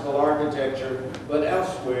classical architecture, but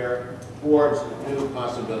elsewhere towards new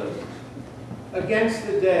possibilities. Against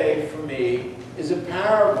the Day, for me, is a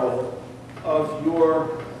parable of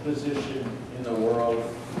your position in the world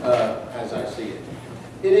as I see it.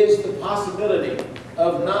 It is the possibility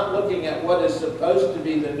of not looking at what is supposed to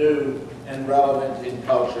be the new and relevant in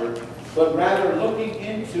culture, but rather looking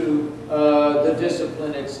into the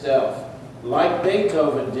discipline itself, like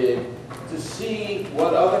Beethoven did, to see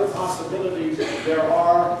what other possibilities there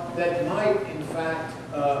are that might, in fact,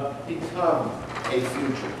 become a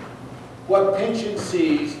future. What Pynchon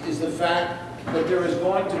sees is the fact that there is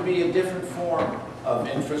going to be a different form of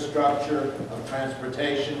infrastructure, of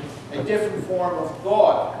transportation, a different form of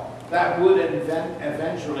thought that would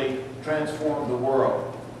eventually transform the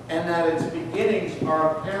world, and that its beginnings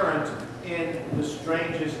are apparent in the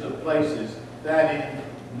strangest of places, that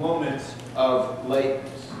in moments of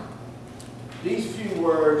lateness. these few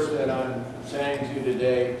words that I'm saying to you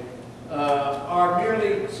today are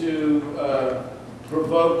merely to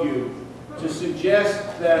provoke you, to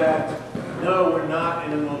suggest that no, we're not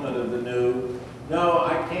in a moment of the new. No,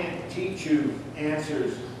 I can't teach you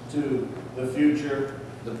answers to the future,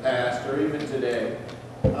 the past, or even today.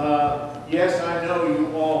 Yes, I know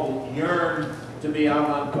you all yearn to be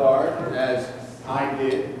avant-garde, as I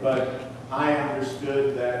did, but I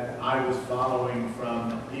understood that I was following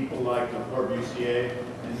from people like Le Corbusier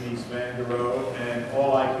and Mies van der Rohe, and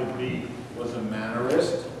all I could be was a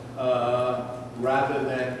mannerist rather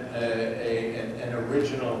than an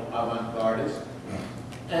original avant-gardist.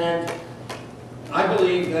 And I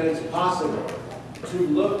believe that it's possible to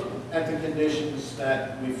look at the conditions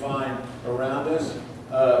that we find around us,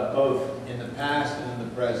 both in the past and in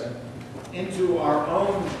the present, into our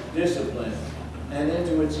own discipline and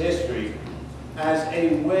into its history as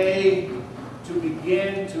a way to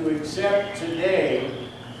begin to accept today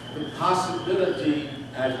the possibility,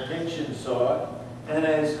 as Pynchon saw it, and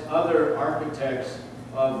as other architects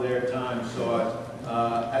of their time saw it,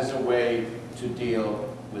 as a way to deal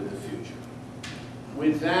with the future.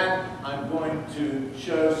 With that, I'm going to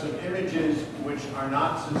show some images which are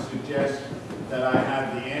not to suggest that I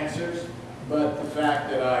have the answers, but the fact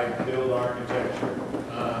that I build architecture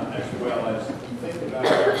as well as think about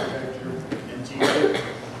architecture and teach it.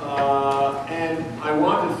 And I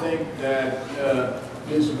want to think that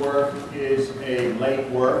this work is a late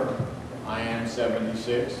work. I am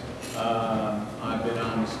 76. I've been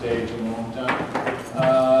on the stage a long time.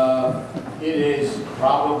 It is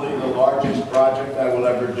probably the largest project I will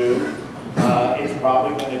ever do. It's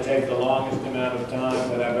probably going to take the longest amount of time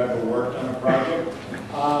that I've ever worked on a project.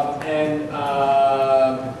 And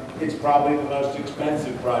it's probably the most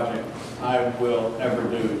expensive project I will ever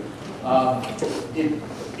do.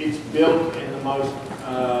 It's built in the most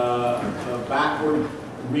backward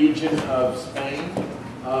region of Spain.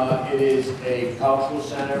 It is a cultural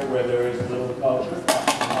center where there is little culture.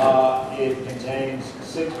 It contains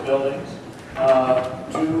 6 buildings,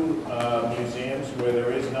 2 museums where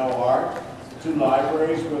there is no art, 2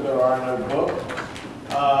 libraries where there are no books,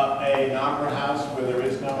 an opera house where there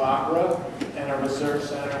is no opera, and a research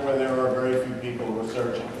center where there are very few people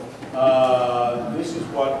researching. This is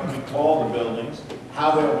what we call the buildings.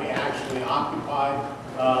 How they'll be actually occupied,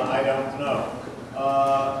 I don't know.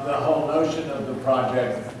 The whole notion of the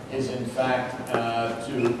project is, in fact,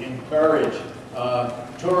 to encourage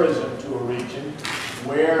tourism to a region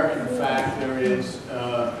where, in fact, there is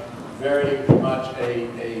very much a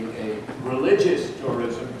religious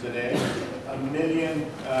tourism today. 1 million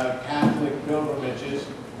Catholic pilgrimages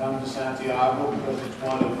come to Santiago because it's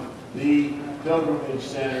one of the pilgrimage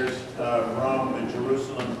centers, Rome and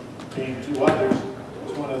Jerusalem being 2 others.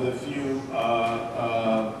 It's one of the few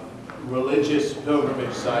religious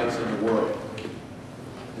pilgrimage sites in the world.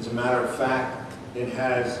 As a matter of fact, it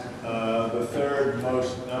has the 3rd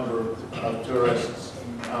most number of tourists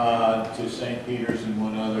to St. Peter's and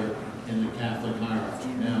 1 other in the Catholic hierarchy.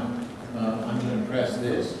 Now, I'm going to press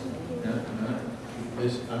this.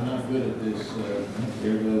 I'm not good at this.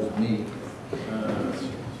 Here goes me.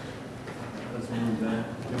 Let's move that.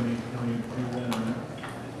 Can we move that on that?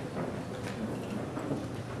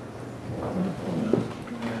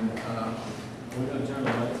 And we're going to turn the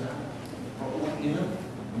lights on. You know,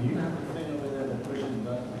 you have the thing over there that pushes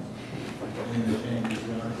buttons and it changes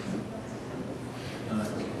yours.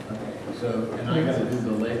 Okay. So, and I got to do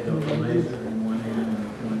the laser in one hand and the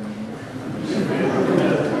pointer in the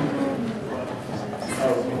other.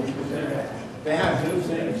 They have new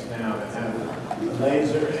things now that have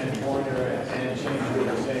laser and pointer and changer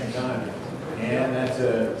at the same time. And that's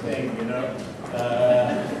a thing, you know.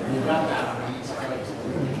 You got that on East Coast.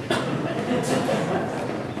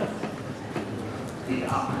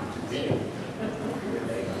 Yeah.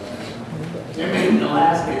 They're made in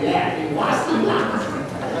Alaska, yeah. In Washington, Alaska.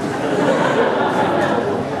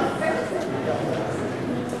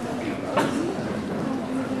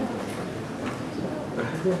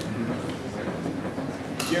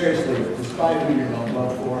 Seriously, despite who you're going to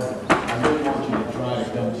vote for, I really want you to try to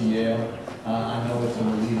come to Yale. I know it's an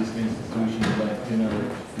elitist institution, but you know,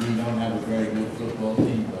 we don't have a very good football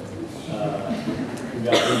team, but we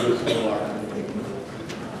got a good school art.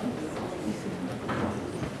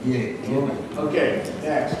 Yeah. Okay,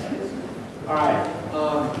 next. All right.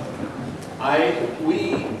 We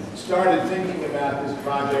started thinking about this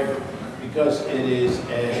project because it is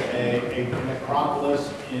a necropolis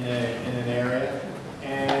in an area,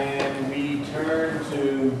 and we turn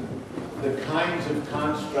to the kinds of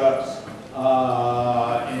constructs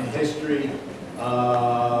in history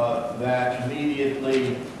that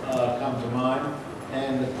immediately come to mind.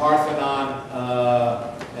 Parthenon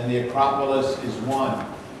and the Acropolis is one.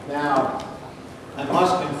 Now, I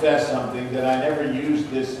must confess something, that I never used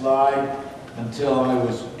this slide until I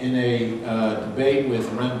was in a debate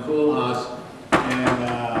with Rem Koolhaas,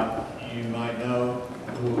 and you might know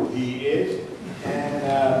who he is.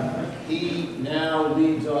 And he now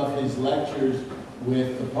leads off his lectures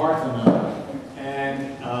with the Parthenon.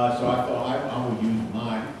 And so I thought I would use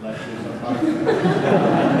my lectures on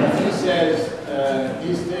Parthenon. He says,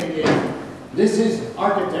 his thing is, this is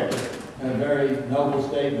architecture. A very noble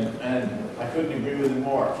statement, and I couldn't agree with him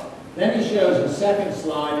more. Then he shows the second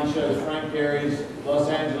slide, he shows Frank Gehry's Los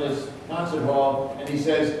Angeles Concert Hall, and he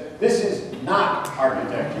says, this is not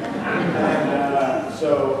architecture. And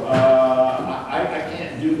so I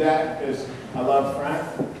can't do that because I love Frank,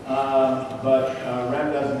 but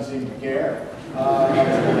Rem doesn't seem to care. And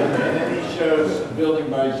then he shows a building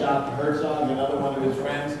by Jacques Herzog, another one of his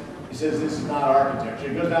friends. He says, this is not architecture.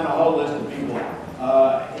 He goes down a whole list of people.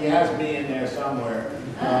 He has me in there somewhere.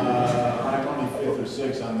 I'm only 5th or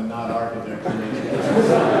 6th on the not architecture list.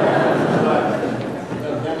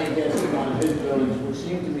 But then he gets to one of his buildings, which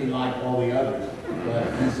seem to me like all the others. But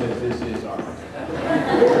he says this is architecture.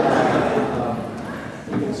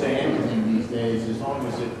 You can say anything these days as long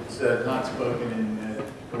as it's not spoken in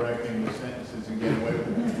correct English sentences and get away with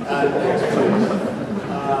it. Next, please.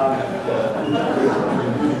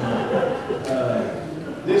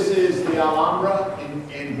 This is the Alhambra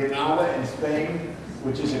in Granada, in Spain,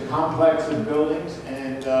 which is a complex of buildings.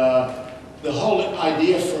 And the whole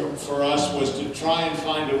idea for us was to try and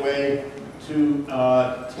find a way to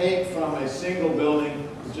take from a single building,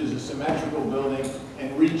 which is a symmetrical building,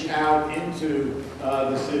 and reach out into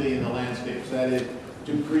the city and the landscapes. That is,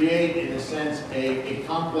 to create, in a sense, a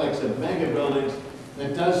complex of mega buildings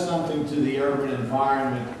that does something to the urban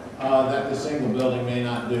environment that the single building may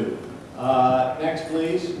not do. Next,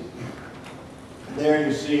 please. There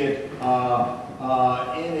you see it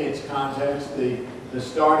in its context, the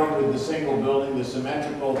starting with the single building, the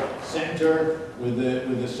symmetrical center with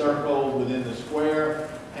the circle within the square,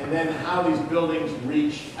 and then how these buildings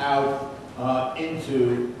reach out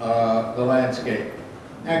into the landscape.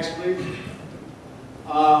 Next, please.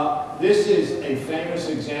 This is a famous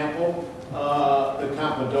example, the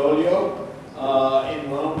Campidoglio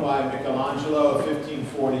in Rome by Michelangelo of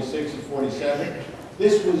 1546 and 47.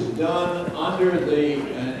 This was done under the,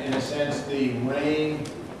 in a sense, the reign,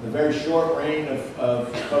 the very short reign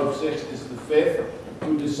of Pope Sixtus V,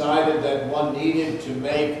 who decided that one needed to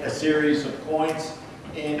make a series of points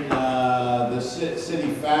in the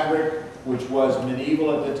city fabric, which was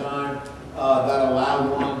medieval at the time, that allowed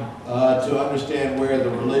one to understand where the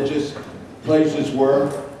religious places were,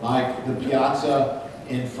 like the piazza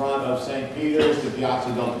in front of St. Peter's, the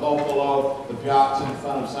Piazza del Popolo, the piazza in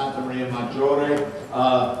front of Santa Maria Maggiore,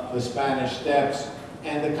 the Spanish Steps.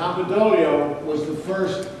 And the Campidoglio was the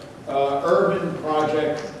first urban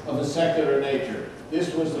project of a secular nature.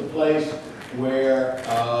 This was the place where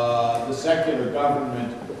the secular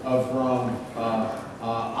government of Rome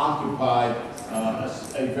occupied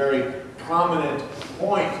a very prominent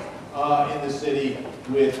point in the city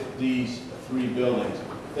with these three buildings.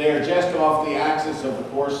 They are just off the axis of the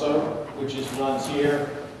Corso, which runs here,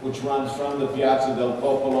 which runs from the Piazza del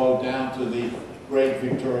Popolo down to the great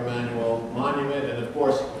Victor Emmanuel Monument. And of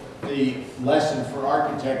course, the lesson for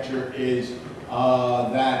architecture is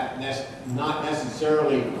that not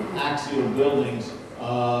necessarily axial buildings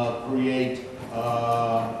create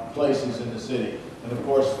places in the city. And of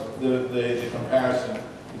course, the comparison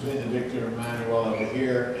between the Victor Emmanuel over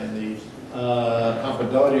here and the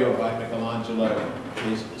Campidoglio by Michelangelo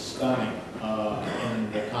is stunning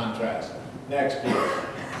in the contrast. Next,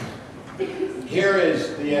 please. Here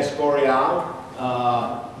is the Escorial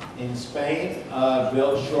in Spain,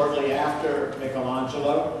 built shortly after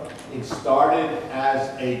Michelangelo. It started as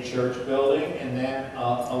a church building, and then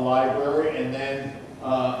a library, and then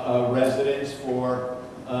a residence for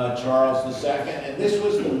Charles II. And this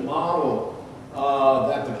was the model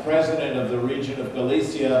that the president of the region of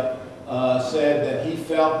Galicia said that he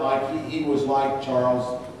felt like he was like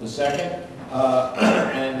Charles II,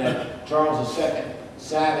 and that Charles II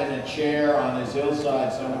sat in a chair on his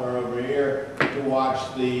hillside somewhere over here to watch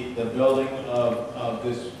the building of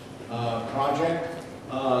this project,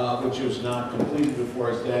 which was not completed before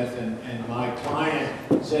his death. And my client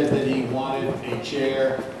said that he wanted a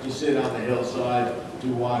chair to sit on the hillside to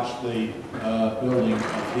watch the building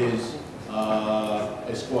of his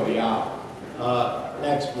Escorial.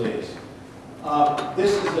 Next, please.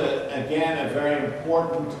 This is, again, a very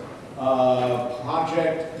important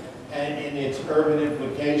project and in its urban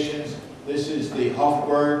implications. This is the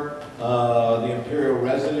Hofburg, the imperial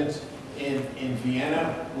residence in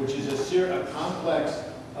Vienna, which is a complex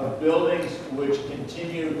of buildings which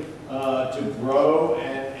continue to grow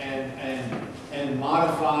and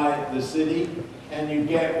modify the city. And you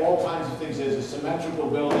get all kinds of things. There's a symmetrical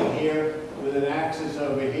building here with an axis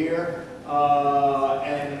over here,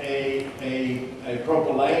 and a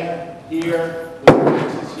propylaea here with an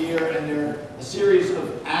axis here, and there are a series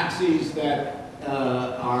of axes that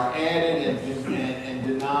are added and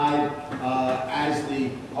denied as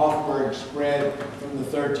the Hofburg spread from the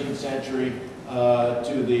 13th century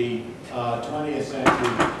to the 20th century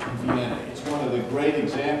in Vienna. It's one of the great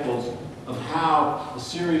examples of how a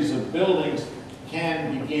series of buildings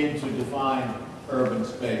can begin to define urban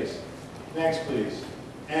space. Next, please.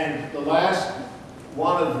 And the last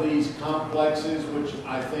one of these complexes, which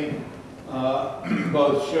I think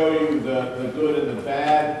both show you the good and the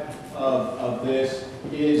bad of this,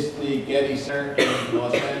 is the Getty Center in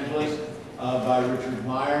Los Angeles by Richard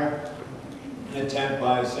Meyer, an attempt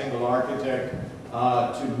by a single architect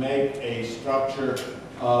to make a structure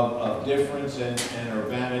of difference and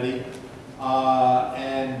urbanity.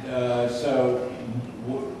 So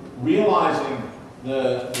realizing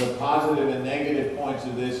the positive and negative points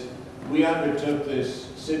of this, we undertook this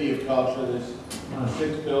City of Culture, this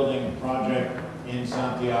 6-building project in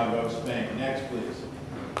Santiago, Spain. Next, please.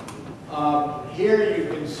 Here you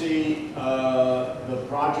can see the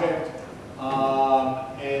project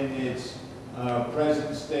in its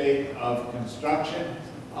present state of construction.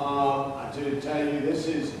 To tell you, this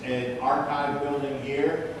is an archive building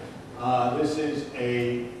here. This is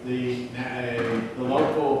the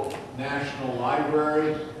local National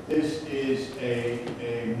Library. This is a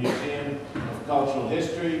museum of cultural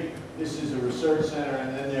history. This is a research center,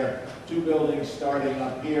 and then there are 2 buildings starting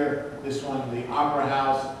up here. This one, the Opera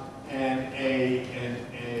House, and a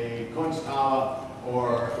Kunsthalle,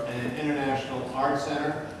 or an international art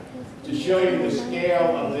center. To show you the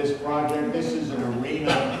scale of this project, this is an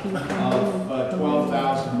arena of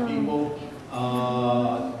 12,000 people.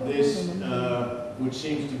 Which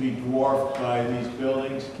seems to be dwarfed by these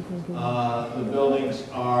buildings. The buildings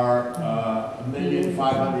are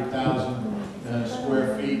 1,500,000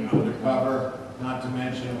 square feet undercover, not to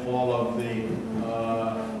mention all of the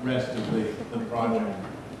rest of the project.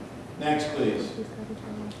 Next, please.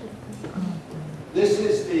 This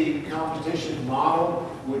is the competition model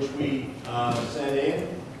which we set in.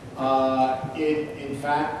 It, in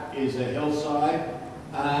fact, is a hillside,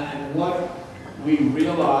 and what we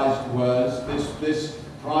realized was this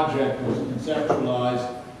project was conceptualized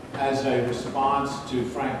as a response to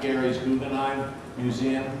Frank Gehry's Guggenheim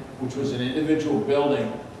Museum, which was an individual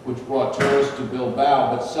building which brought tourists to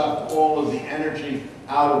Bilbao, but sucked all of the energy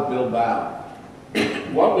out of Bilbao.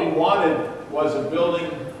 What we wanted was a building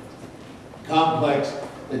complex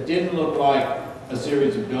that didn't look like a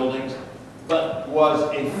series of buildings, but was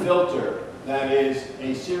a filter, that is,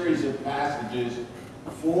 a series of passages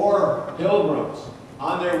for pilgrims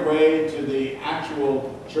on their way to the actual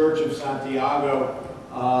Church of Santiago,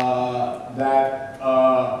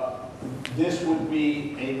 this would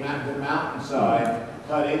be the mountainside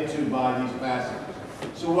cut into by these passages.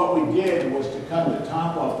 So what we did was to cut the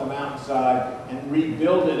top off the mountainside and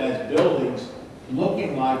rebuild it as buildings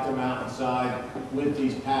looking like the mountainside with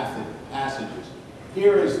these passages.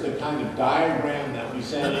 Here is the kind of diagram that we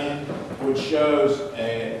sent in, which shows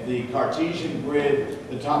the Cartesian grid,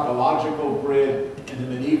 the topological grid, and the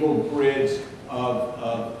medieval grids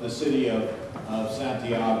of the city of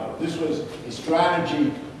Santiago. This was a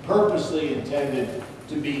strategy purposely intended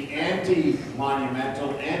to be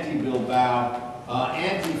anti-monumental, anti-Bilbao,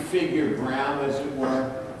 anti-figure ground, as it were.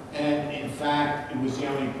 And in fact, it was the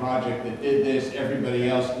only project that did this. Everybody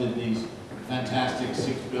else did these fantastic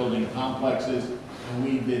 6-building complexes. And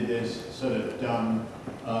we did this sort of dumb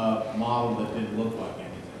model that didn't look like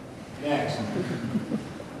anything. Next.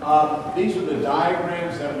 These are the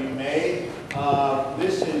diagrams that we made.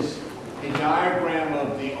 This is a diagram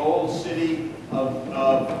of the old city of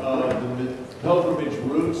the pilgrimage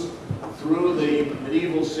routes through the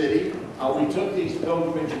medieval city. We took these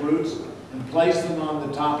pilgrimage routes and placed them on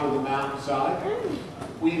the top of the mountainside.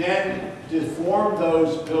 We then deformed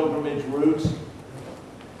those pilgrimage routes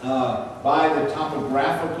by the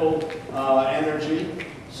topographical energy,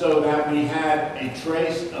 so that we had a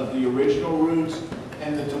trace of the original routes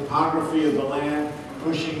and the topography of the land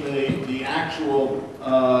pushing the actual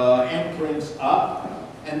imprints up.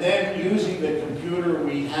 And then using the computer,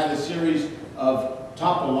 we had a series of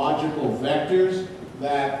topological vectors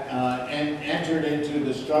that entered into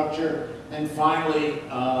the structure, and finally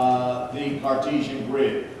the Cartesian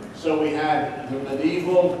grid. So we had the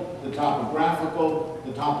medieval, the topographical,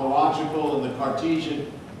 the topological, and the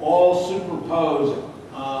Cartesian all superposed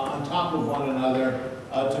on top of one another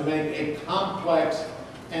to make a complex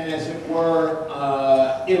and, as it were,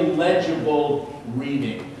 illegible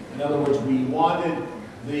reading. In other words, we wanted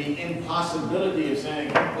the impossibility of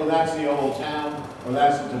saying, well, that's the old town, or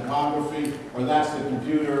that's the topography, or that's the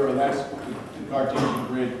computer, or that's the Cartesian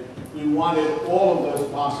grid. We wanted all of those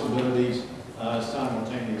possibilities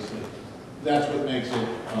simultaneously. That's what makes it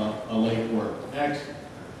a late work. Next.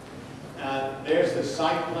 There's the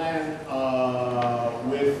site plan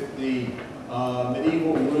with the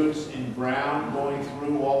medieval roots in brown going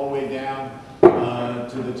through all the way down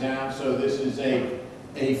to the town. So this is a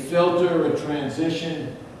filter, a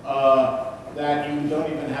transition that you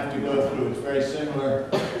don't even have to go through. It's very similar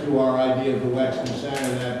to our idea of the Wexner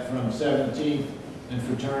Center, that from 17th and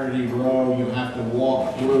Fraternity Row, you have to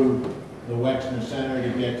walk through the Wexner Center to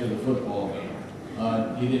get to the football game.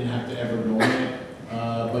 You didn't have to ever go in it,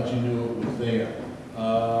 but you knew it was there.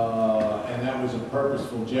 And that was a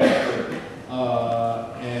purposeful gesture.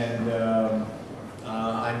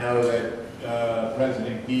 I know that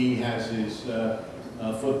President Gee has his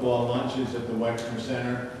football lunches at the Wexner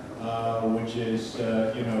Center, which is,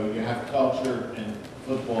 you know, you have culture and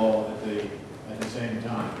football at the same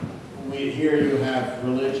time. Here you have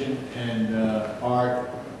religion and art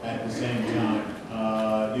at the same time.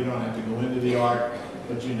 You don't have to go into the art,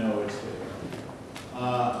 but you know it's there.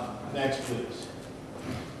 Next, please.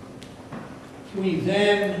 We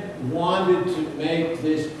then wanted to make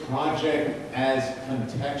this project as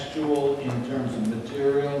contextual in terms of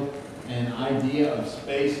material and idea of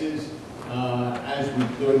spaces as we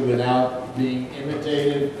could without being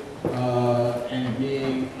imitative and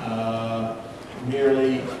being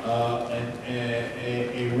merely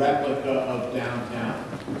a replica of downtown.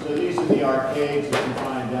 So these are the arcades that you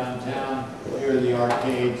find downtown. Here are the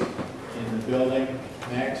arcades in the building.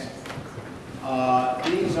 Next.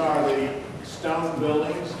 These are the stone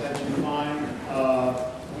buildings that you find.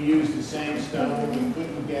 We used the same stone. We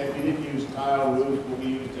didn't use tile roof, but we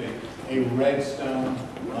used a red stone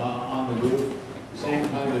on the roof. Same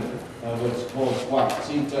kind of what's called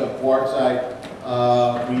quartzite.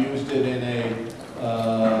 We used it in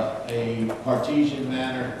a Cartesian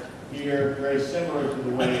manner here, very similar to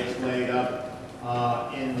the way it's laid up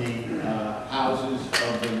in the houses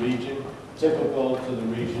of the region, typical to the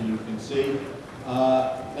region you can see.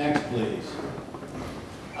 Next, please.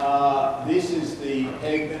 This is the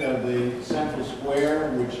pavement of the central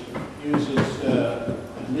square, which uses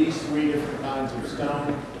at least 3 different kinds of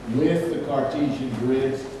stone with the Cartesian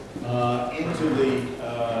grids into the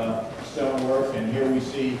stonework. And here we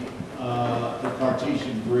see the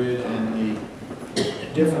Cartesian grid and the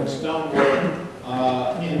different stonework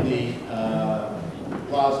in the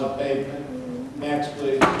plaza pavement. Next,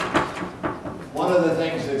 please. One of the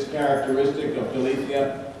things that's characteristic of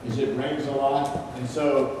Galicia is it rains a lot, and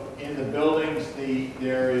so in the buildings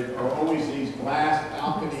there are always these glass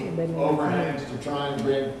balcony overhangs to try and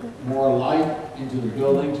bring more light into the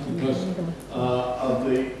buildings because of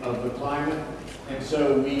the climate. And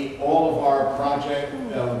so all of our project,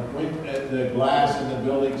 the glass in the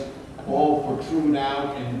buildings all protrude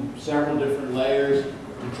out in several different layers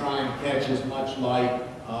to try and catch as much light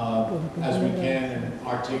as we can and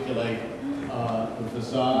articulate the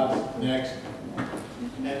facades. Next.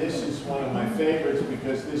 And this is one of my favorites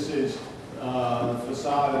because this is the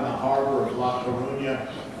facade in the harbor of La Coruña,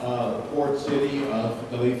 the port city of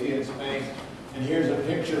Galicia in Spain. And here's a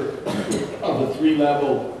picture of the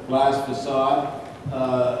 3-level glass facade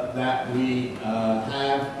that we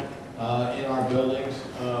have in our buildings,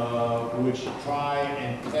 which try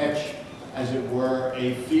and catch, as it were,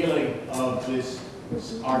 a feeling of this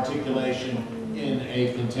articulation in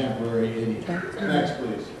a contemporary idiom. Next,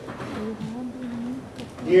 please.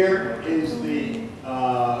 Here is the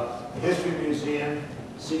History Museum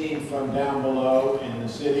seen from down below in the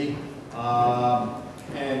city.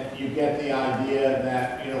 And you get the idea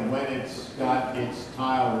that, you know, when it's got its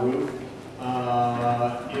tile roof,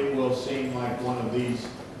 it will seem like one of these.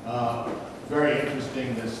 Very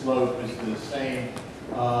interesting, the slope is the same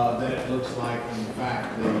that it looks like, in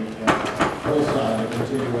fact, the hillside, the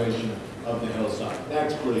continuation of the hillside.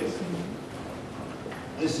 Next, please.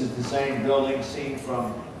 This is the same building seen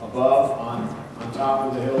from above on top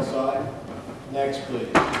of the hillside. Next,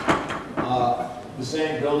 please. The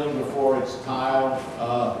same building before its tile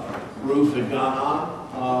roof had gone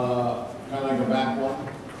on, kind of like a back one.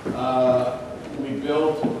 We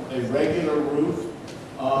built a regular roof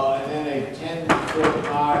and then a 10-foot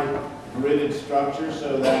high gridded structure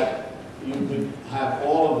so that you could have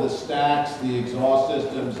all of the stacks, the exhaust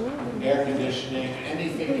systems, air conditioning,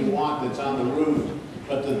 anything you want that's on the roof,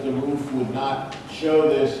 but that the roof would not show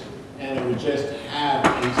this, and it would just have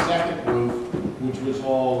a second roof, which was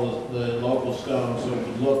all the local stone, so it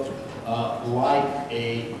would look like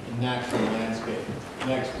a natural landscape.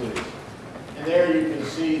 Next, please. And there you can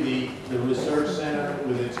see the research center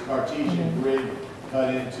with its Cartesian grid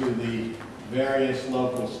cut into the various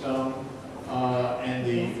local stone, and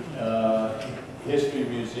the history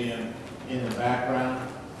museum in the background.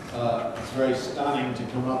 It's very stunning to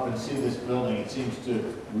come up and see this building. It seems to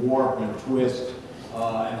warp and twist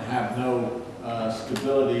and have no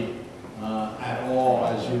stability at all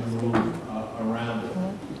as you move around it.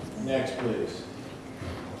 Next, please.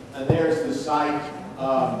 And there's the site,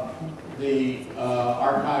 the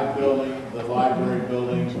archive building, the library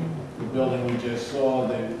building, the building we just saw,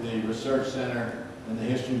 the research center, and the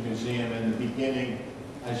history museum, and the beginning,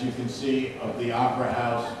 as you can see, of the opera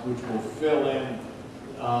house, which will fill in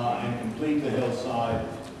and complete the hillside,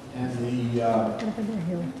 and the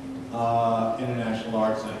International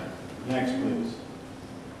Art Center. Next, please.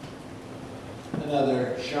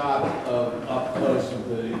 Another shot of up close of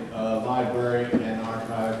the library and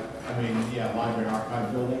archive, library and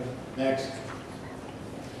archive building. Next.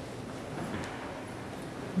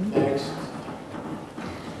 Next.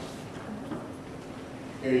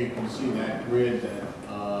 Here you can see that grid that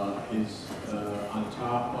is on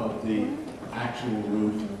top of the actual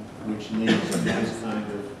roof, which leads to this kind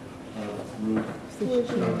of roof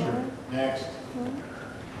structure. Next,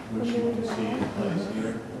 which you can see in place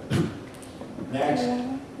here. Next,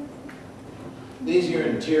 these are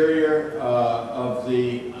interior of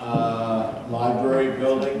the library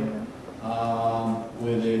building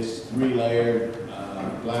with its three-layered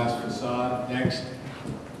glass facade. Next.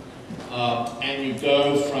 And you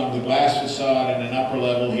go from the glass facade in an upper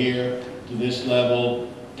level here to this level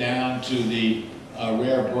down to the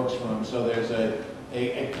rare books room. So there's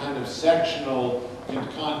a kind of sectional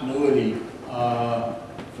continuity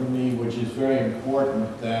for me, which is very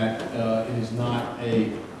important, that it is not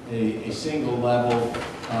a single level,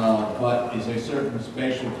 but is a certain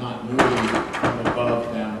spatial continuity from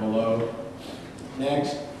above down below.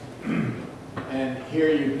 Next. And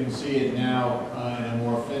here you can see it now in a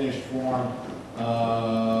more finished form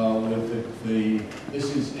with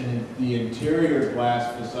this is the interior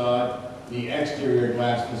glass facade, the exterior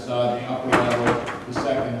glass facade, the upper level, the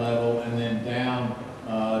second level, and then down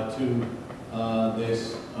to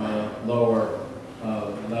this lower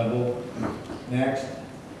level. Next.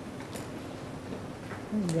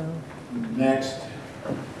 Next.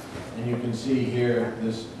 And you can see here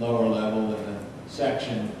this lower level and the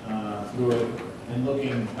section through it, and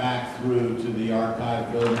looking back through to the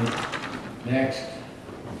archive building. Next.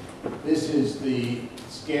 This is the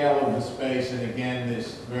scale of the space, and again,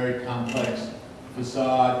 this very complex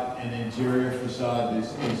facade and interior facade.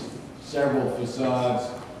 There's several facades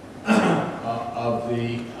of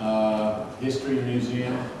the History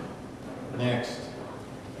Museum. Next.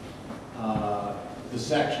 The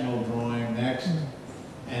sectional drawing. Next.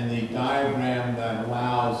 And the diagram that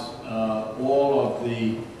allows all of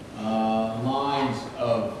the lines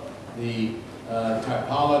of the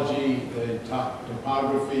typology, the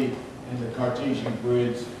topography, and the Cartesian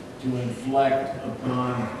grids to inflect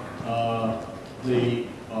upon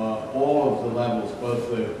all of the levels, both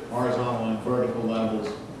the horizontal and vertical levels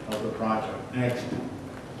of the project. Next.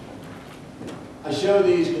 I show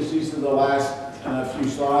these because these are the last few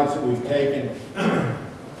slides that we've taken.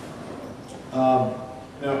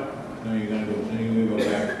 No, you're gonna go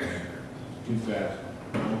back. Too fast.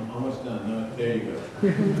 Almost done. No, there you go.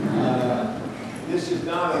 This is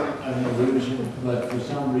not an illusion, but for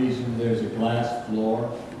some reason there's a glass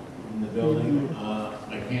floor in the building.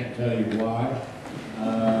 I can't tell you why,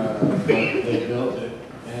 but they built it,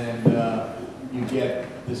 and you get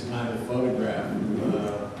this kind of photograph,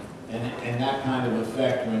 and that kind of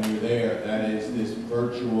effect when you're there. That is this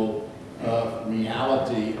virtual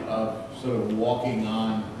reality of sort of walking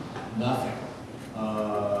on nothing,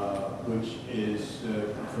 which is,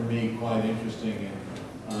 for me, quite interesting.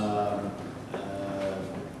 And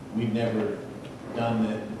we've never done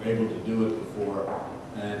it, able to do it before,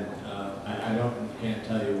 and I can't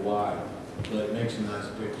tell you why, but it makes a nice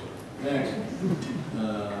picture. Next,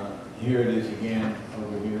 here it is again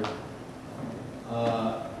over here.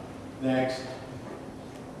 Next,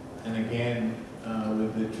 and again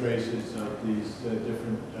with the traces of these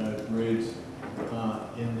different grids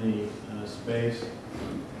in the space.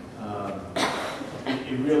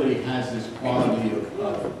 It really has this quality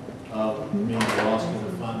of being lost in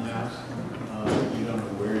a fun house. You don't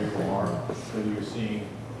know where you are, whether you're seeing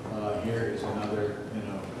Here is another,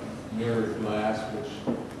 mirrored glass, which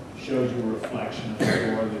shows you a reflection of the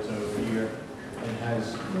door that's over here, and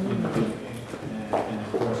has, and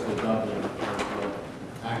of course the doubling of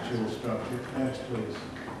the actual structure. Next, please.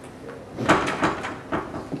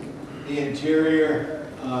 The interior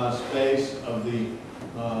space of the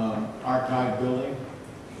archive building.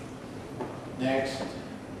 Next.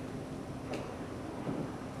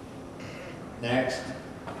 Next.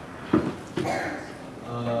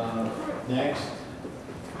 Next.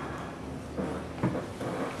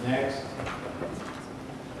 Next.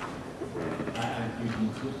 You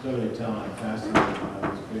can clearly tell I'm fascinated by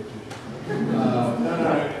these pictures. No,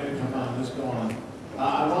 come on, let's go on.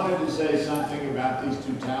 I wanted to say something about these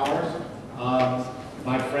two towers.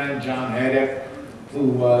 My friend John Hedek, who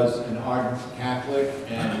was an ardent Catholic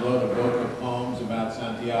and wrote a book of poems about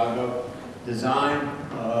Santiago, designed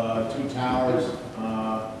two towers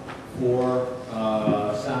for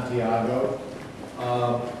Santiago.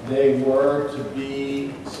 They were to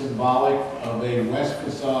be symbolic of a west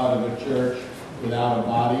facade of a church without a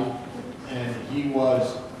body, and he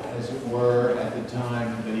was, as it were, at the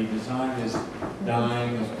time that he designed this,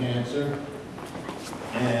 dying of cancer,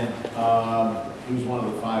 and he was one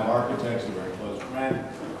of the 5 architects, a very close friend,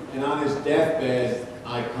 and on his deathbed,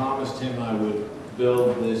 I promised him I would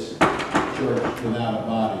build this church without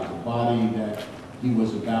a body that he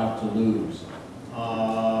was about to lose,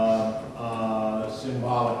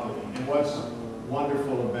 symbolically. And what's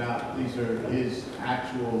wonderful about, these are his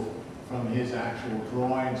actual, from his actual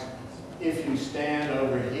drawings. If you stand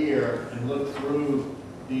over here and look through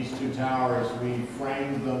these two towers, we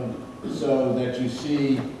framed them so that you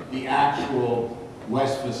see the actual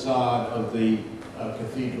west facade of the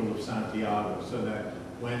Cathedral of Santiago, so that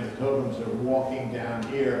when the pilgrims are walking down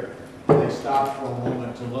here, they stop for a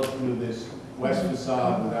moment to look through this west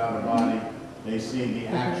facade without a body. They see the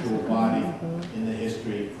actual body in the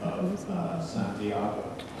history of Santiago.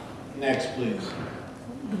 Next, please.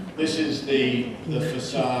 This is the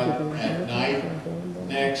facade at night.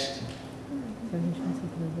 Next.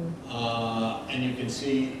 And you can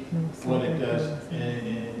see what it does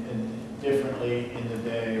differently in the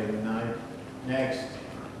day or the night. Next.